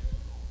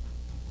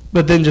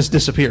 but then just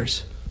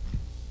disappears.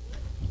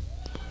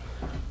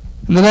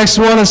 And the next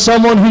one is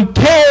someone who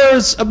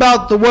cares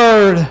about the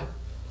word,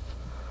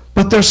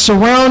 but they're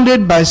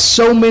surrounded by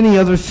so many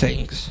other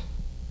things.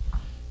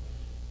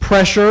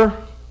 Pressure,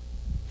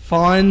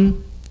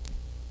 fun,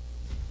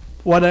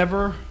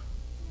 whatever,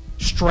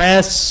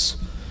 stress.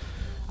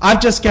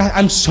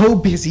 I'm so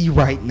busy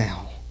right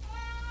now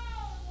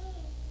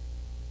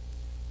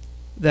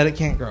that it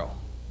can't grow.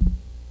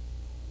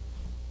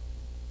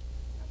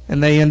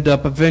 And they end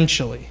up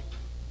eventually,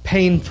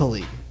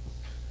 painfully,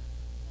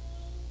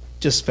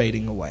 just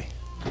fading away.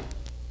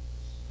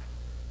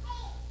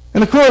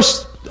 And of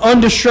course,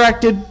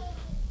 undistracted,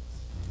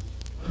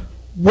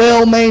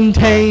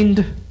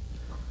 well-maintained,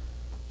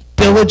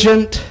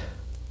 diligent,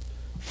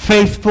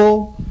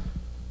 faithful,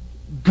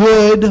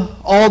 good,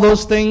 all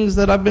those things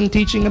that I've been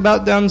teaching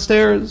about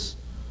downstairs.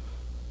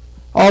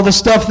 All the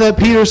stuff that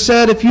Peter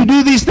said, if you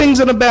do these things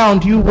and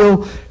abound, you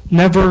will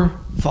never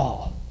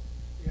fall.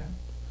 Yeah.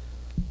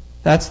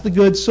 That's the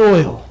good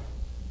soil.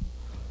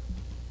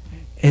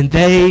 And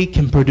they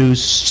can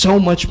produce so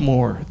much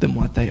more than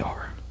what they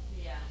are.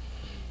 Yeah.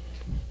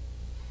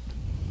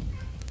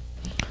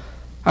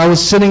 I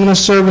was sitting in a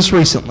service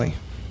recently.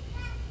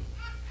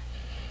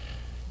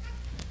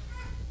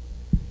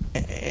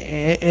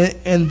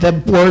 And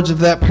the words of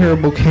that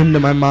parable came to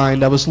my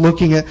mind. I was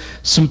looking at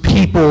some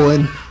people,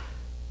 and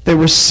they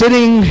were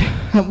sitting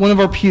at one of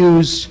our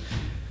pews,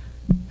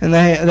 and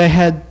they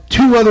had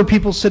two other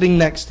people sitting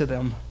next to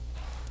them.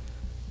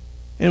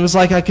 And it was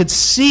like I could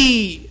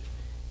see,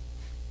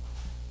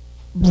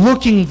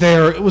 looking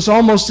there, it was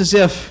almost as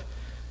if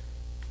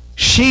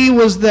she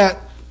was that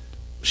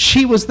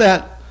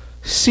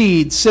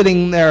seed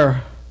sitting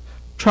there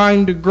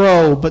trying to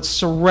grow, but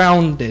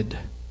surrounded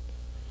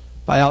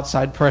by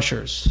outside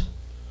pressures,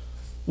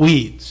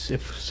 weeds,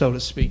 if so to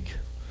speak.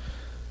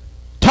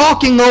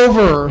 Talking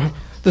over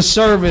the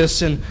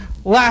service and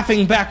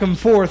laughing back and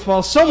forth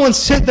while someone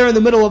sit there in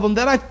the middle of them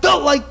that I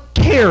felt like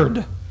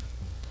cared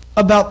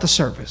about the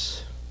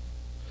service.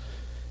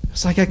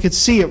 It's like I could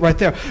see it right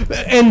there.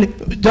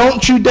 And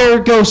don't you dare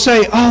go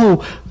say,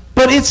 oh,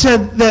 but it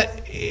said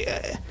that,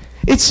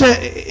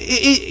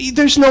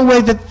 there's no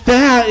way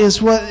that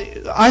is what,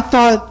 I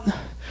thought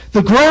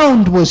the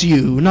ground was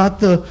you, not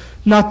the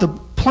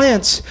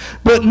plants.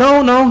 But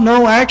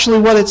no.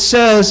 Actually, what it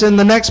says in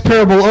the next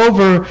parable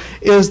over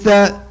is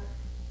that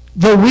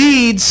the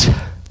weeds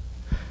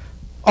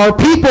are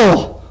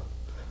people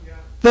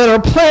that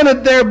are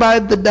planted there by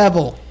the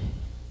devil.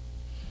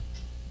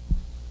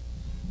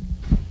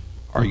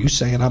 Are you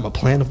saying I'm a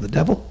plant of the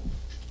devil?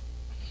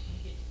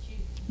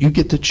 You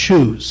get to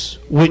choose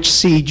which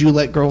seed you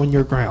let grow in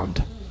your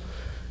ground.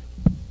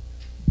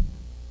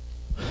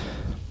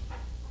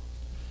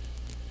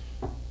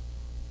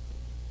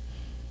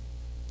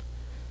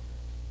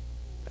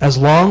 As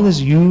long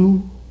as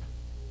you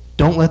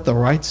don't let the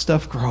right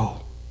stuff grow,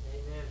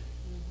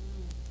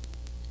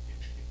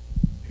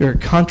 you're a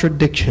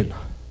contradiction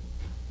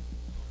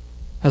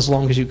as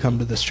long as you come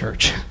to this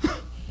church.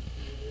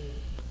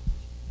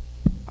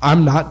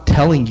 I'm not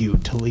telling you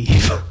to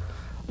leave.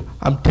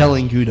 I'm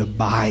telling you to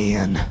buy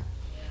in.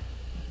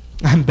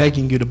 I'm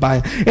begging you to buy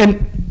in.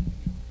 And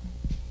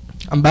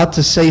I'm about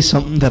to say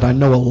something that I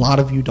know a lot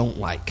of you don't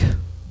like.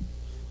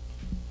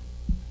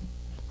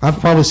 I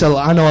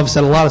know I've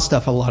said a lot of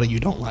stuff a lot of you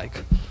don't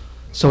like.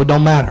 So it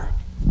don't matter.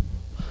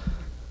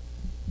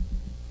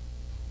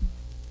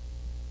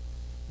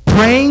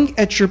 Praying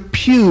at your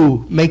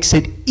pew makes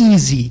it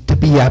easy to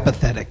be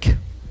apathetic.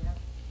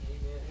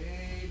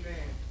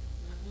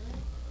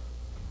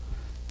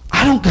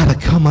 I don't got to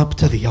come up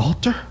to the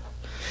altar.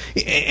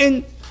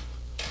 And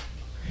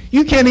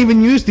you can't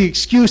even use the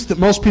excuse that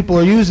most people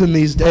are using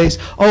these days.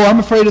 Oh, I'm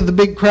afraid of the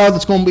big crowd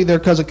that's going to be there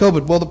because of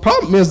COVID. Well, the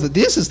problem is that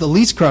this is the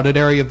least crowded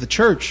area of the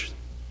church.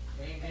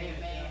 Amen.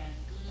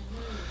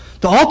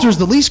 The altar is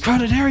the least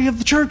crowded area of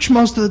the church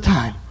most of the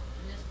time.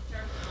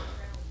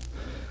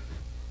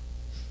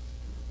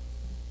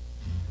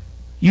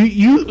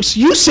 You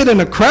sit in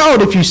a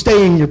crowd if you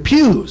stay in your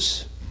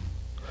pews.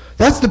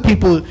 That's the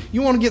people.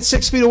 You want to get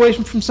 6 feet away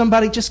from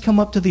somebody, just come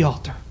up to the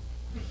altar.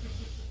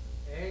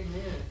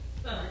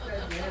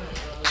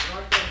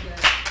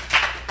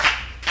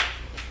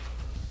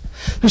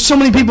 There's so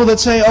many people that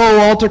say, oh,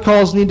 altar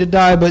calls needed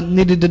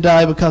to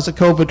die because of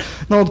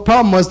COVID. No, the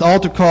problem was the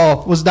altar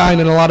call was dying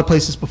in a lot of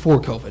places before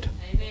COVID.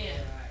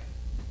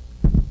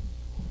 Amen.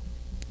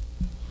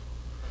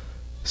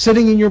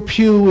 Sitting in your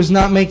pew is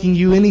not making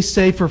you any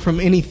safer from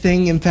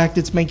anything. In fact,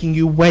 it's making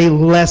you way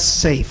less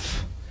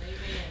safe. Amen.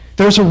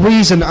 There's a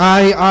reason.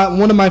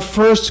 One of my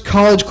first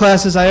college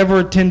classes I ever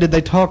attended,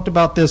 they talked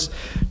about this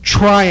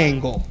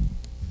triangle.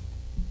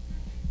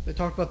 They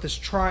talked about this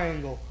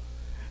triangle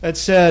that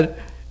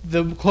said,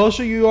 the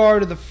closer you are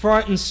to the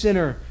front and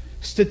center,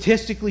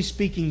 statistically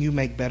speaking, you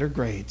make better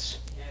grades.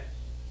 Yes.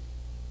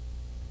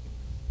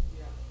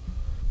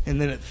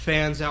 And then it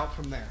fans out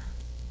from there.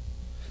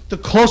 The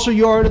closer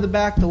you are to the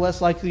back, the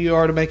less likely you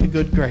are to make a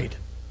good grade.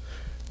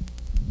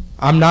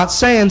 I'm not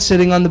saying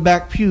sitting on the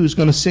back pew is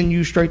going to send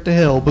you straight to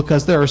hell,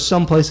 because there are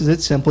some places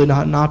it's simply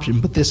not an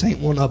option, but this ain't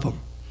one of them.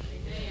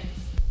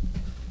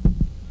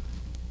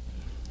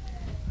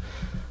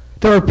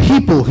 There are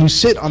people who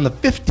sit on the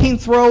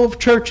 15th row of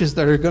churches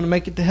that are going to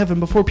make it to heaven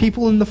before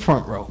people in the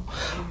front row.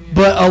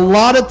 But a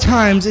lot of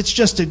times it's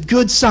just a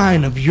good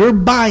sign of your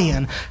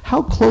buy-in,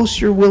 how close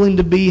you're willing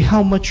to be,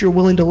 how much you're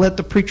willing to let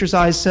the preacher's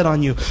eyes set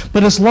on you.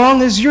 But as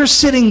long as you're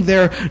sitting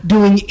there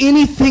doing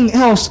anything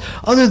else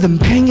other than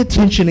paying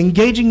attention,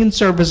 engaging in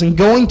service, and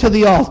going to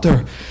the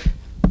altar,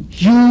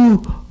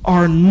 you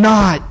are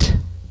not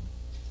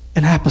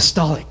an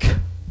apostolic.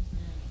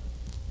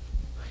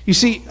 You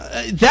see,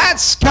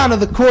 that's kind of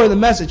the core of the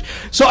message.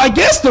 So I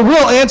guess the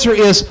real answer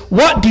is,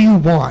 what do you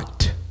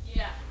want?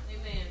 Yeah.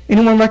 Amen.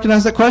 Anyone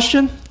recognize that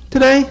question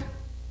today?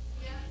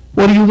 Yeah.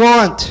 What do you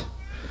want?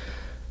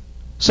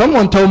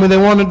 Someone told me they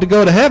wanted to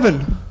go to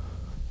heaven.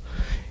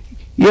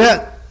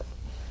 Yet,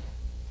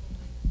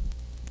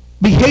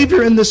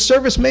 behavior in this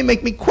service may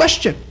make me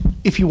question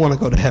if you want to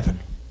go to heaven.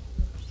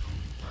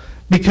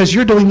 Because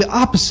you're doing the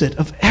opposite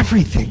of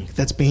everything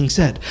that's being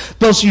said.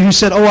 Those of you who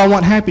said, oh, I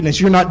want happiness,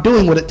 you're not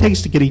doing what it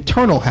takes to get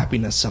eternal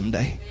happiness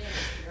someday.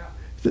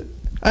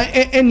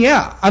 And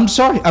yeah, I'm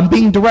sorry, I'm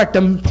being direct.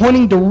 I'm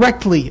pointing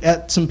directly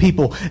at some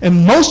people.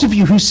 And most of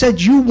you who said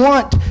you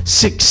want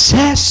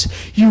success,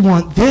 you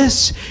want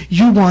this,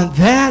 you want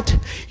that,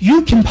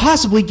 you can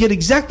possibly get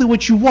exactly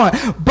what you want.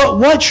 But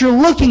what you're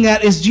looking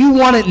at is, do you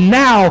want it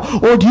now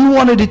or do you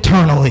want it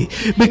eternally?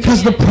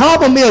 Because the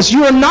problem is,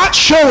 you are not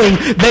showing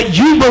that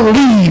you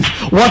believe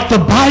what the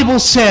Bible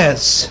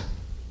says.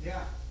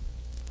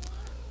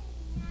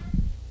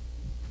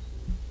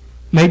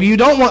 Maybe you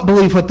don't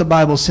believe what the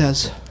Bible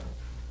says.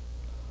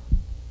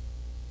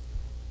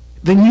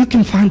 Then you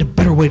can find a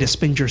better way to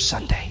spend your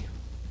Sunday.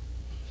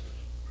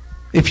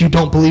 If you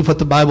don't believe what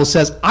the Bible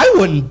says, I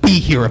wouldn't be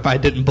here if I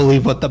didn't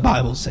believe what the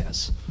Bible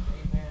says.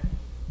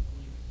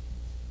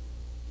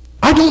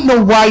 I don't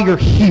know why you're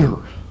here.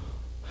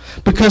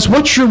 Because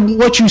what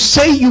you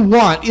say you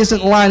want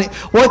isn't lining.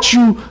 What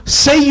you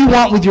say you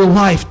want with your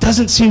life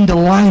doesn't seem to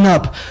line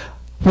up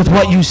with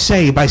what you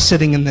say by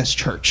sitting in this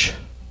church.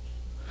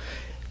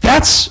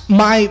 That's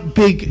my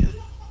big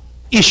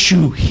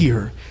issue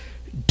here.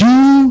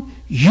 Do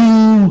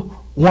you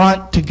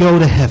want to go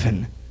to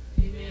heaven?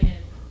 Amen.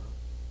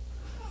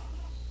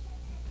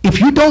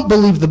 If you don't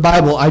believe the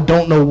Bible, I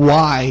don't know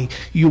why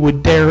you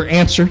would dare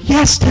answer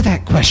yes to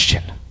that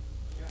question.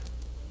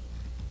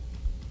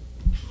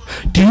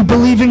 Do you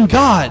believe in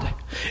God?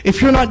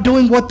 If you're not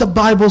doing what the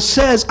Bible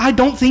says, I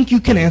don't think you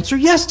can answer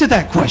yes to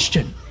that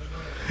question.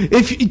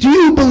 Do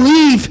you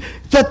believe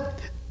that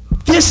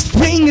this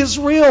thing is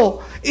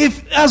real?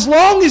 As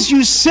long as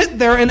you sit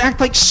there and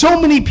act like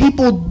so many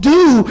people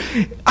do,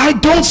 I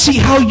don't see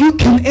how you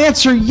can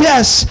answer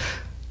yes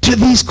to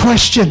these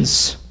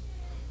questions.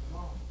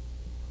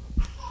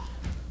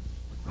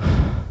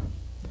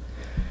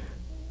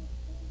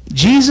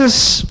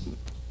 Jesus,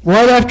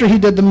 right after he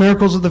did the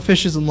miracles of the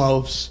fishes and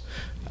loaves,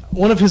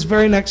 one of his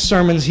very next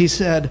sermons, he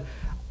said,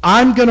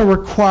 I'm going to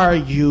require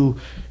you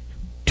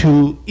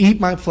to eat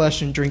my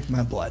flesh and drink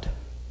my blood.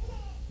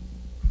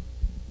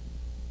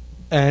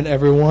 And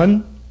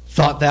everyone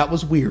thought that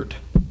was weird.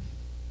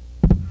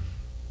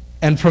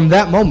 And from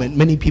that moment,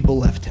 many people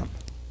left him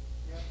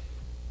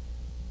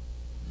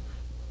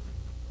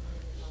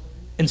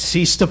and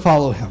ceased to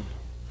follow him.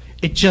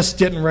 It just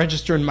didn't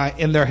register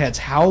in their heads.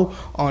 How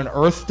on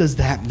earth does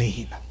that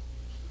mean?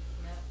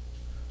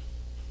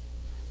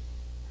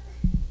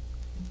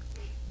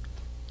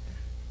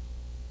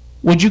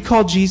 Would you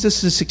call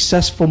Jesus a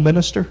successful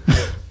minister?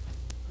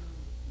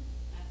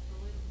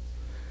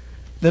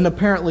 Then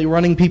apparently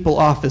running people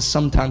off is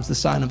sometimes the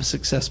sign of a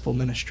successful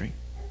ministry.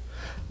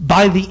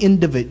 By the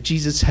end of it,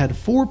 Jesus had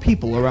 4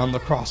 people around the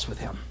cross with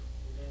him.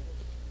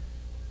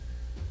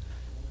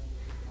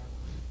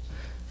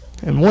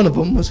 And one of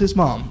them was his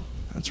mom.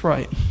 That's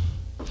right.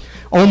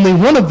 Only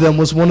one of them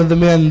was one of the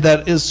men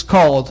that is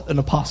called an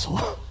apostle.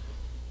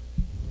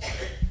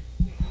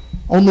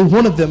 Only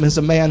one of them is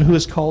a man who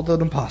is called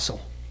an apostle.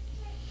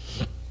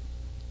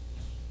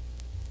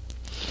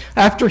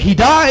 After he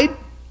died,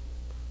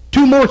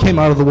 2 more came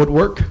out of the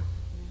woodwork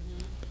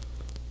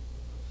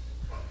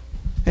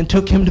and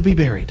took him to be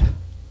buried.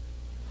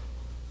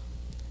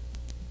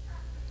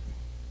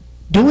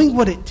 Doing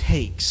what it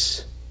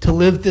takes to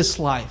live this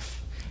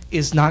life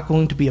is not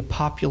going to be a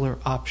popular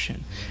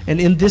option.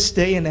 And in this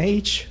day and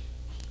age,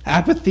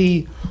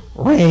 apathy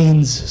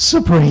reigns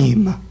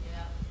supreme.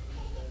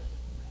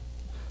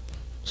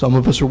 Some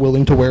of us are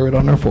willing to wear it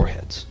on our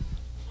foreheads.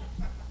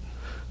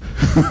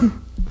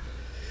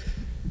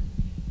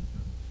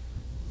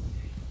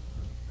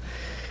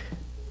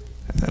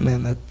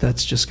 Man,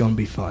 that's just going to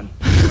be fun.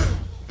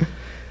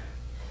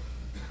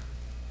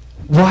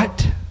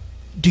 What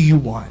do you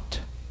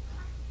want?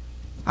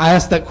 I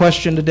asked that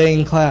question today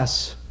in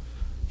class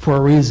for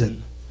a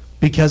reason,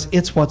 because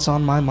it's what's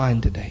on my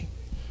mind today.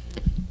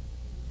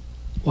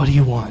 What do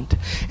you want?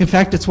 In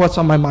fact, it's what's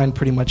on my mind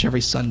pretty much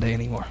every Sunday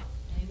anymore.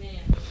 Amen.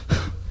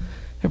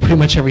 And pretty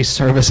much every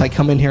service I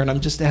come in here and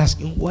I'm just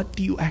asking, what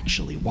do you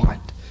actually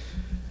want?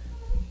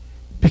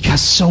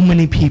 Because so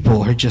many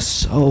people are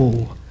just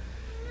so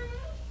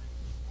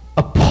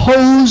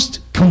opposed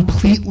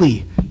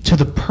completely to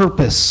the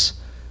purpose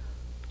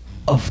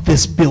of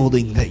this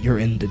building that you're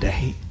in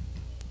today.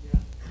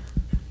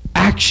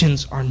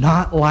 Actions are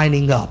not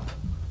lining up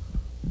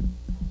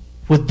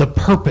with the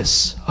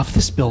purpose of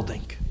this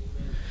building.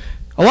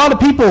 A lot of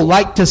people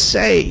like to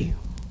say,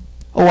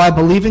 oh, I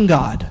believe in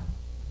God.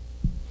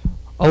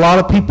 A lot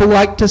of people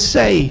like to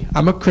say,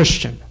 I'm a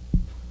Christian.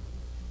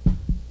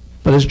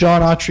 But as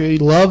John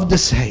Autry loved to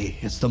say,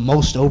 it's the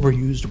most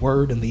overused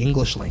word in the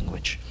English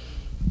language.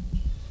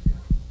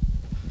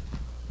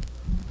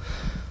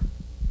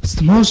 It's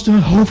the most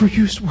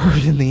overused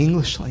word in the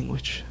English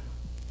language.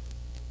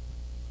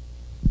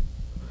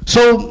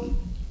 So,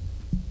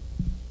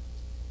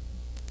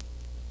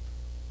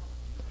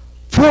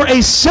 for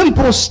a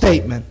simple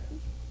statement.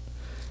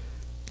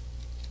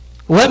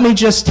 Let me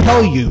just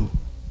tell you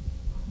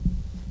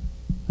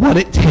what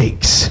it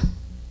takes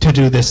to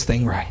do this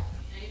thing right.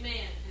 Amen.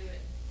 Do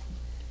it.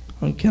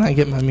 Oh, can I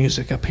get my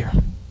music up here?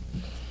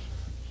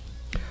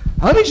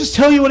 Let me just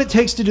tell you what it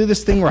takes to do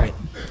this thing right.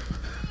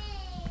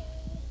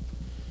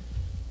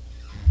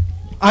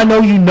 I know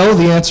you know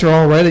the answer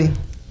already.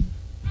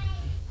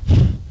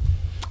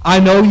 I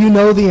know you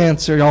know the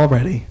answer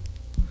already.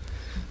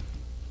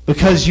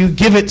 Because you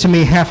give it to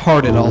me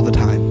half-hearted all the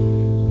time.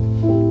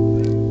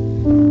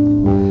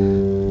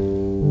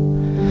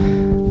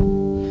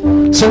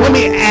 So let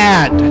me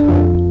add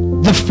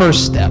the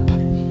first step.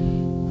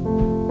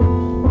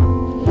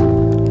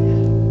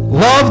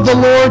 Love the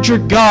Lord your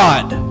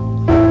God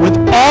with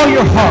all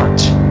your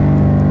heart,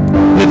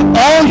 with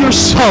all your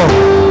soul,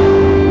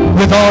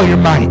 with all your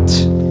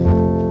might.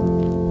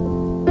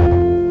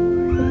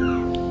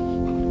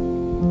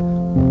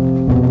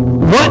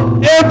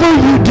 Whatever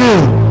you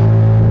do,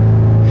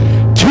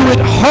 do it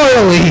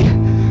heartily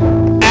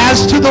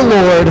as to the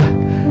Lord,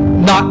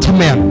 not to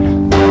men.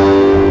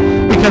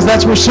 Because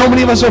that's where so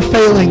many of us are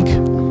failing.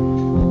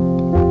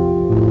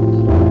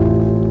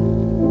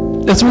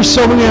 That's where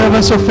so many of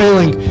us are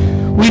failing.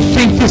 We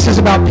think this is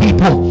about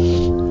people.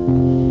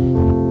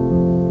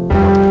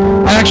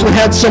 I actually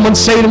had someone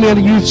say to me at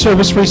a youth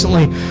service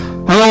recently,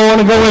 I don't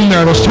want to go in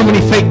there. There's too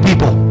many fake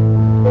people.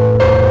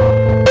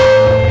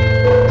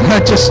 And I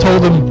just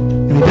told him,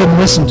 and he didn't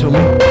listen to me.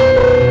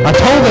 I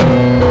told him,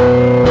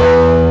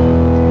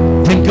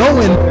 then go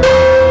in there,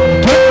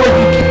 get where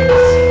you can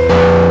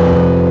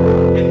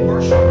and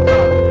worship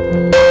God.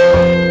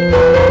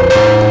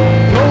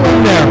 Go in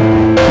there,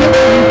 get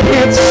where you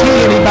can't see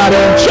anybody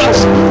and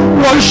just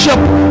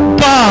worship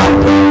God.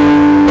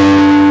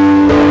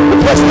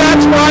 Because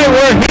that's why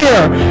we're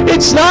here.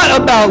 It's not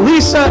about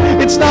Lisa.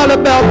 It's not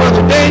about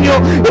Brother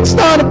Daniel. It's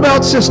not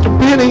about Sister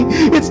Penny.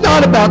 It's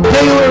not about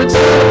Taylor. It's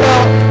not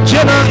about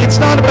Jenna. It's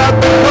not about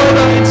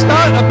Dakota. It's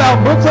not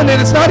about Brooklyn.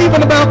 And it's not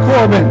even about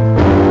Corbin.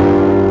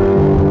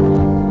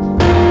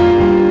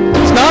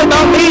 It's not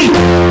about me.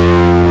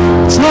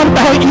 It's not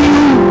about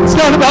you. It's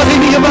not about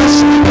any of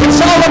us.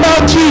 It's all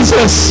about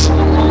Jesus.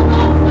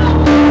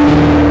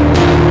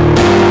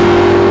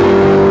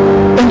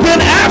 And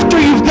then after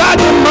you've got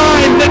in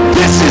mind that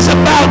this is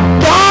about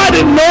God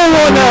and no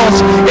one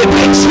else, it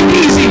makes it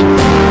easy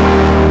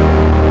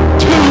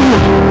to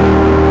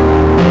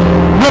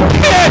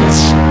repent.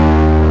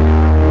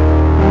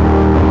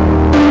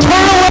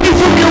 Turn away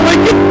from your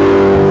wicked.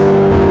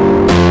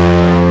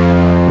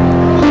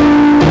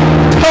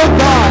 Tell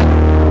God,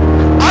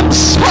 I'm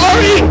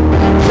sorry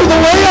for the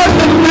way I've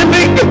been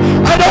living.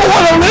 I don't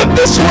want to live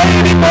this way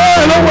anymore.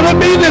 I don't want to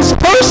be this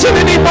person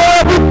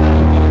anymore.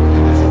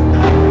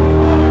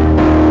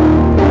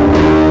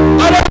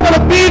 I don't want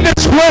to be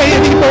this way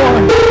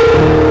anymore.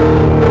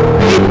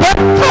 Be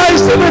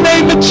baptized in the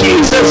name of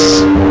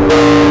Jesus.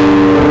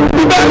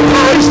 Be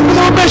baptized for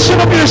the remission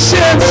of your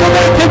sins so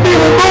that it can be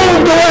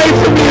removed away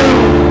from you.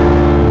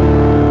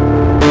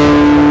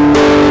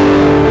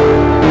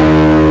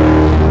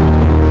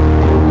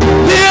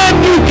 Then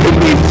you can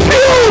be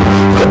filled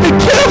with the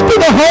gift of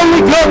the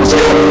Holy Ghost.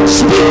 You'll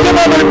speak in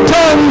other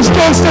tongues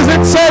just as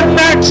it said in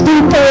Acts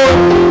 2:4.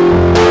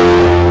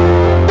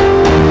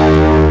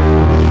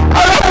 I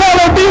don't want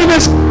to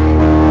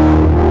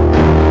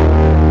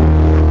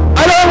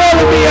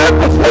be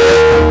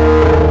apathetic.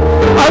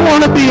 I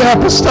want to be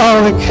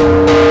apostolic. I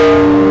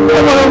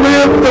want to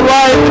live the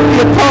life that the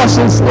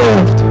apostles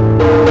lived.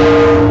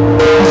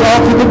 Because all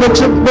through the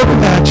book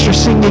of Acts, you're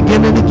seeing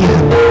again and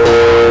again.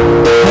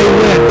 They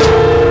went.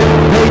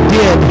 They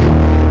did.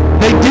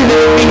 They did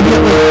it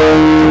immediately.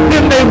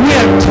 Then they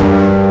went.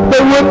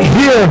 They went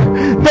here.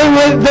 They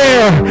went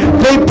there.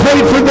 They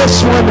prayed for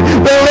this one.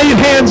 They laid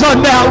hands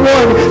on that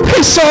one.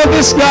 They saw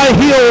this guy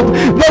healed.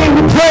 They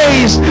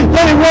praised.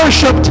 They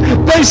worshiped.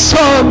 They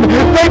sung.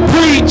 They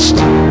preached.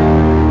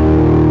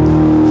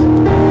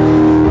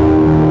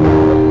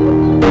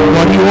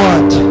 What do you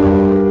want?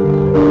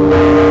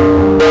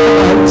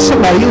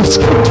 Somebody, let's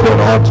come to an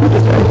altar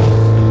today.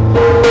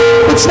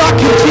 Let's not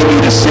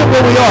continue to sit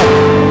where we are.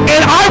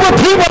 And I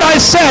repeat what I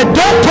said.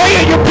 Don't pray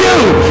at your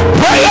pew.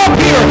 Pray up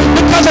here.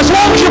 Because as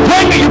long as you're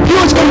praying at your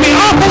pew, it's going to be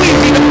awful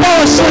easy to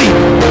fall asleep.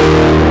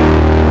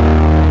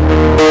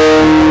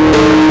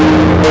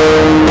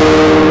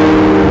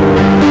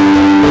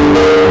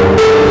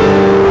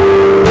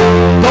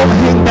 Don't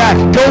hang back.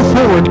 Go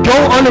forward. Go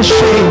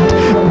unashamed.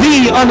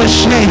 Be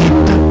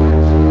unashamed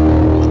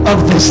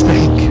of this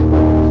thing.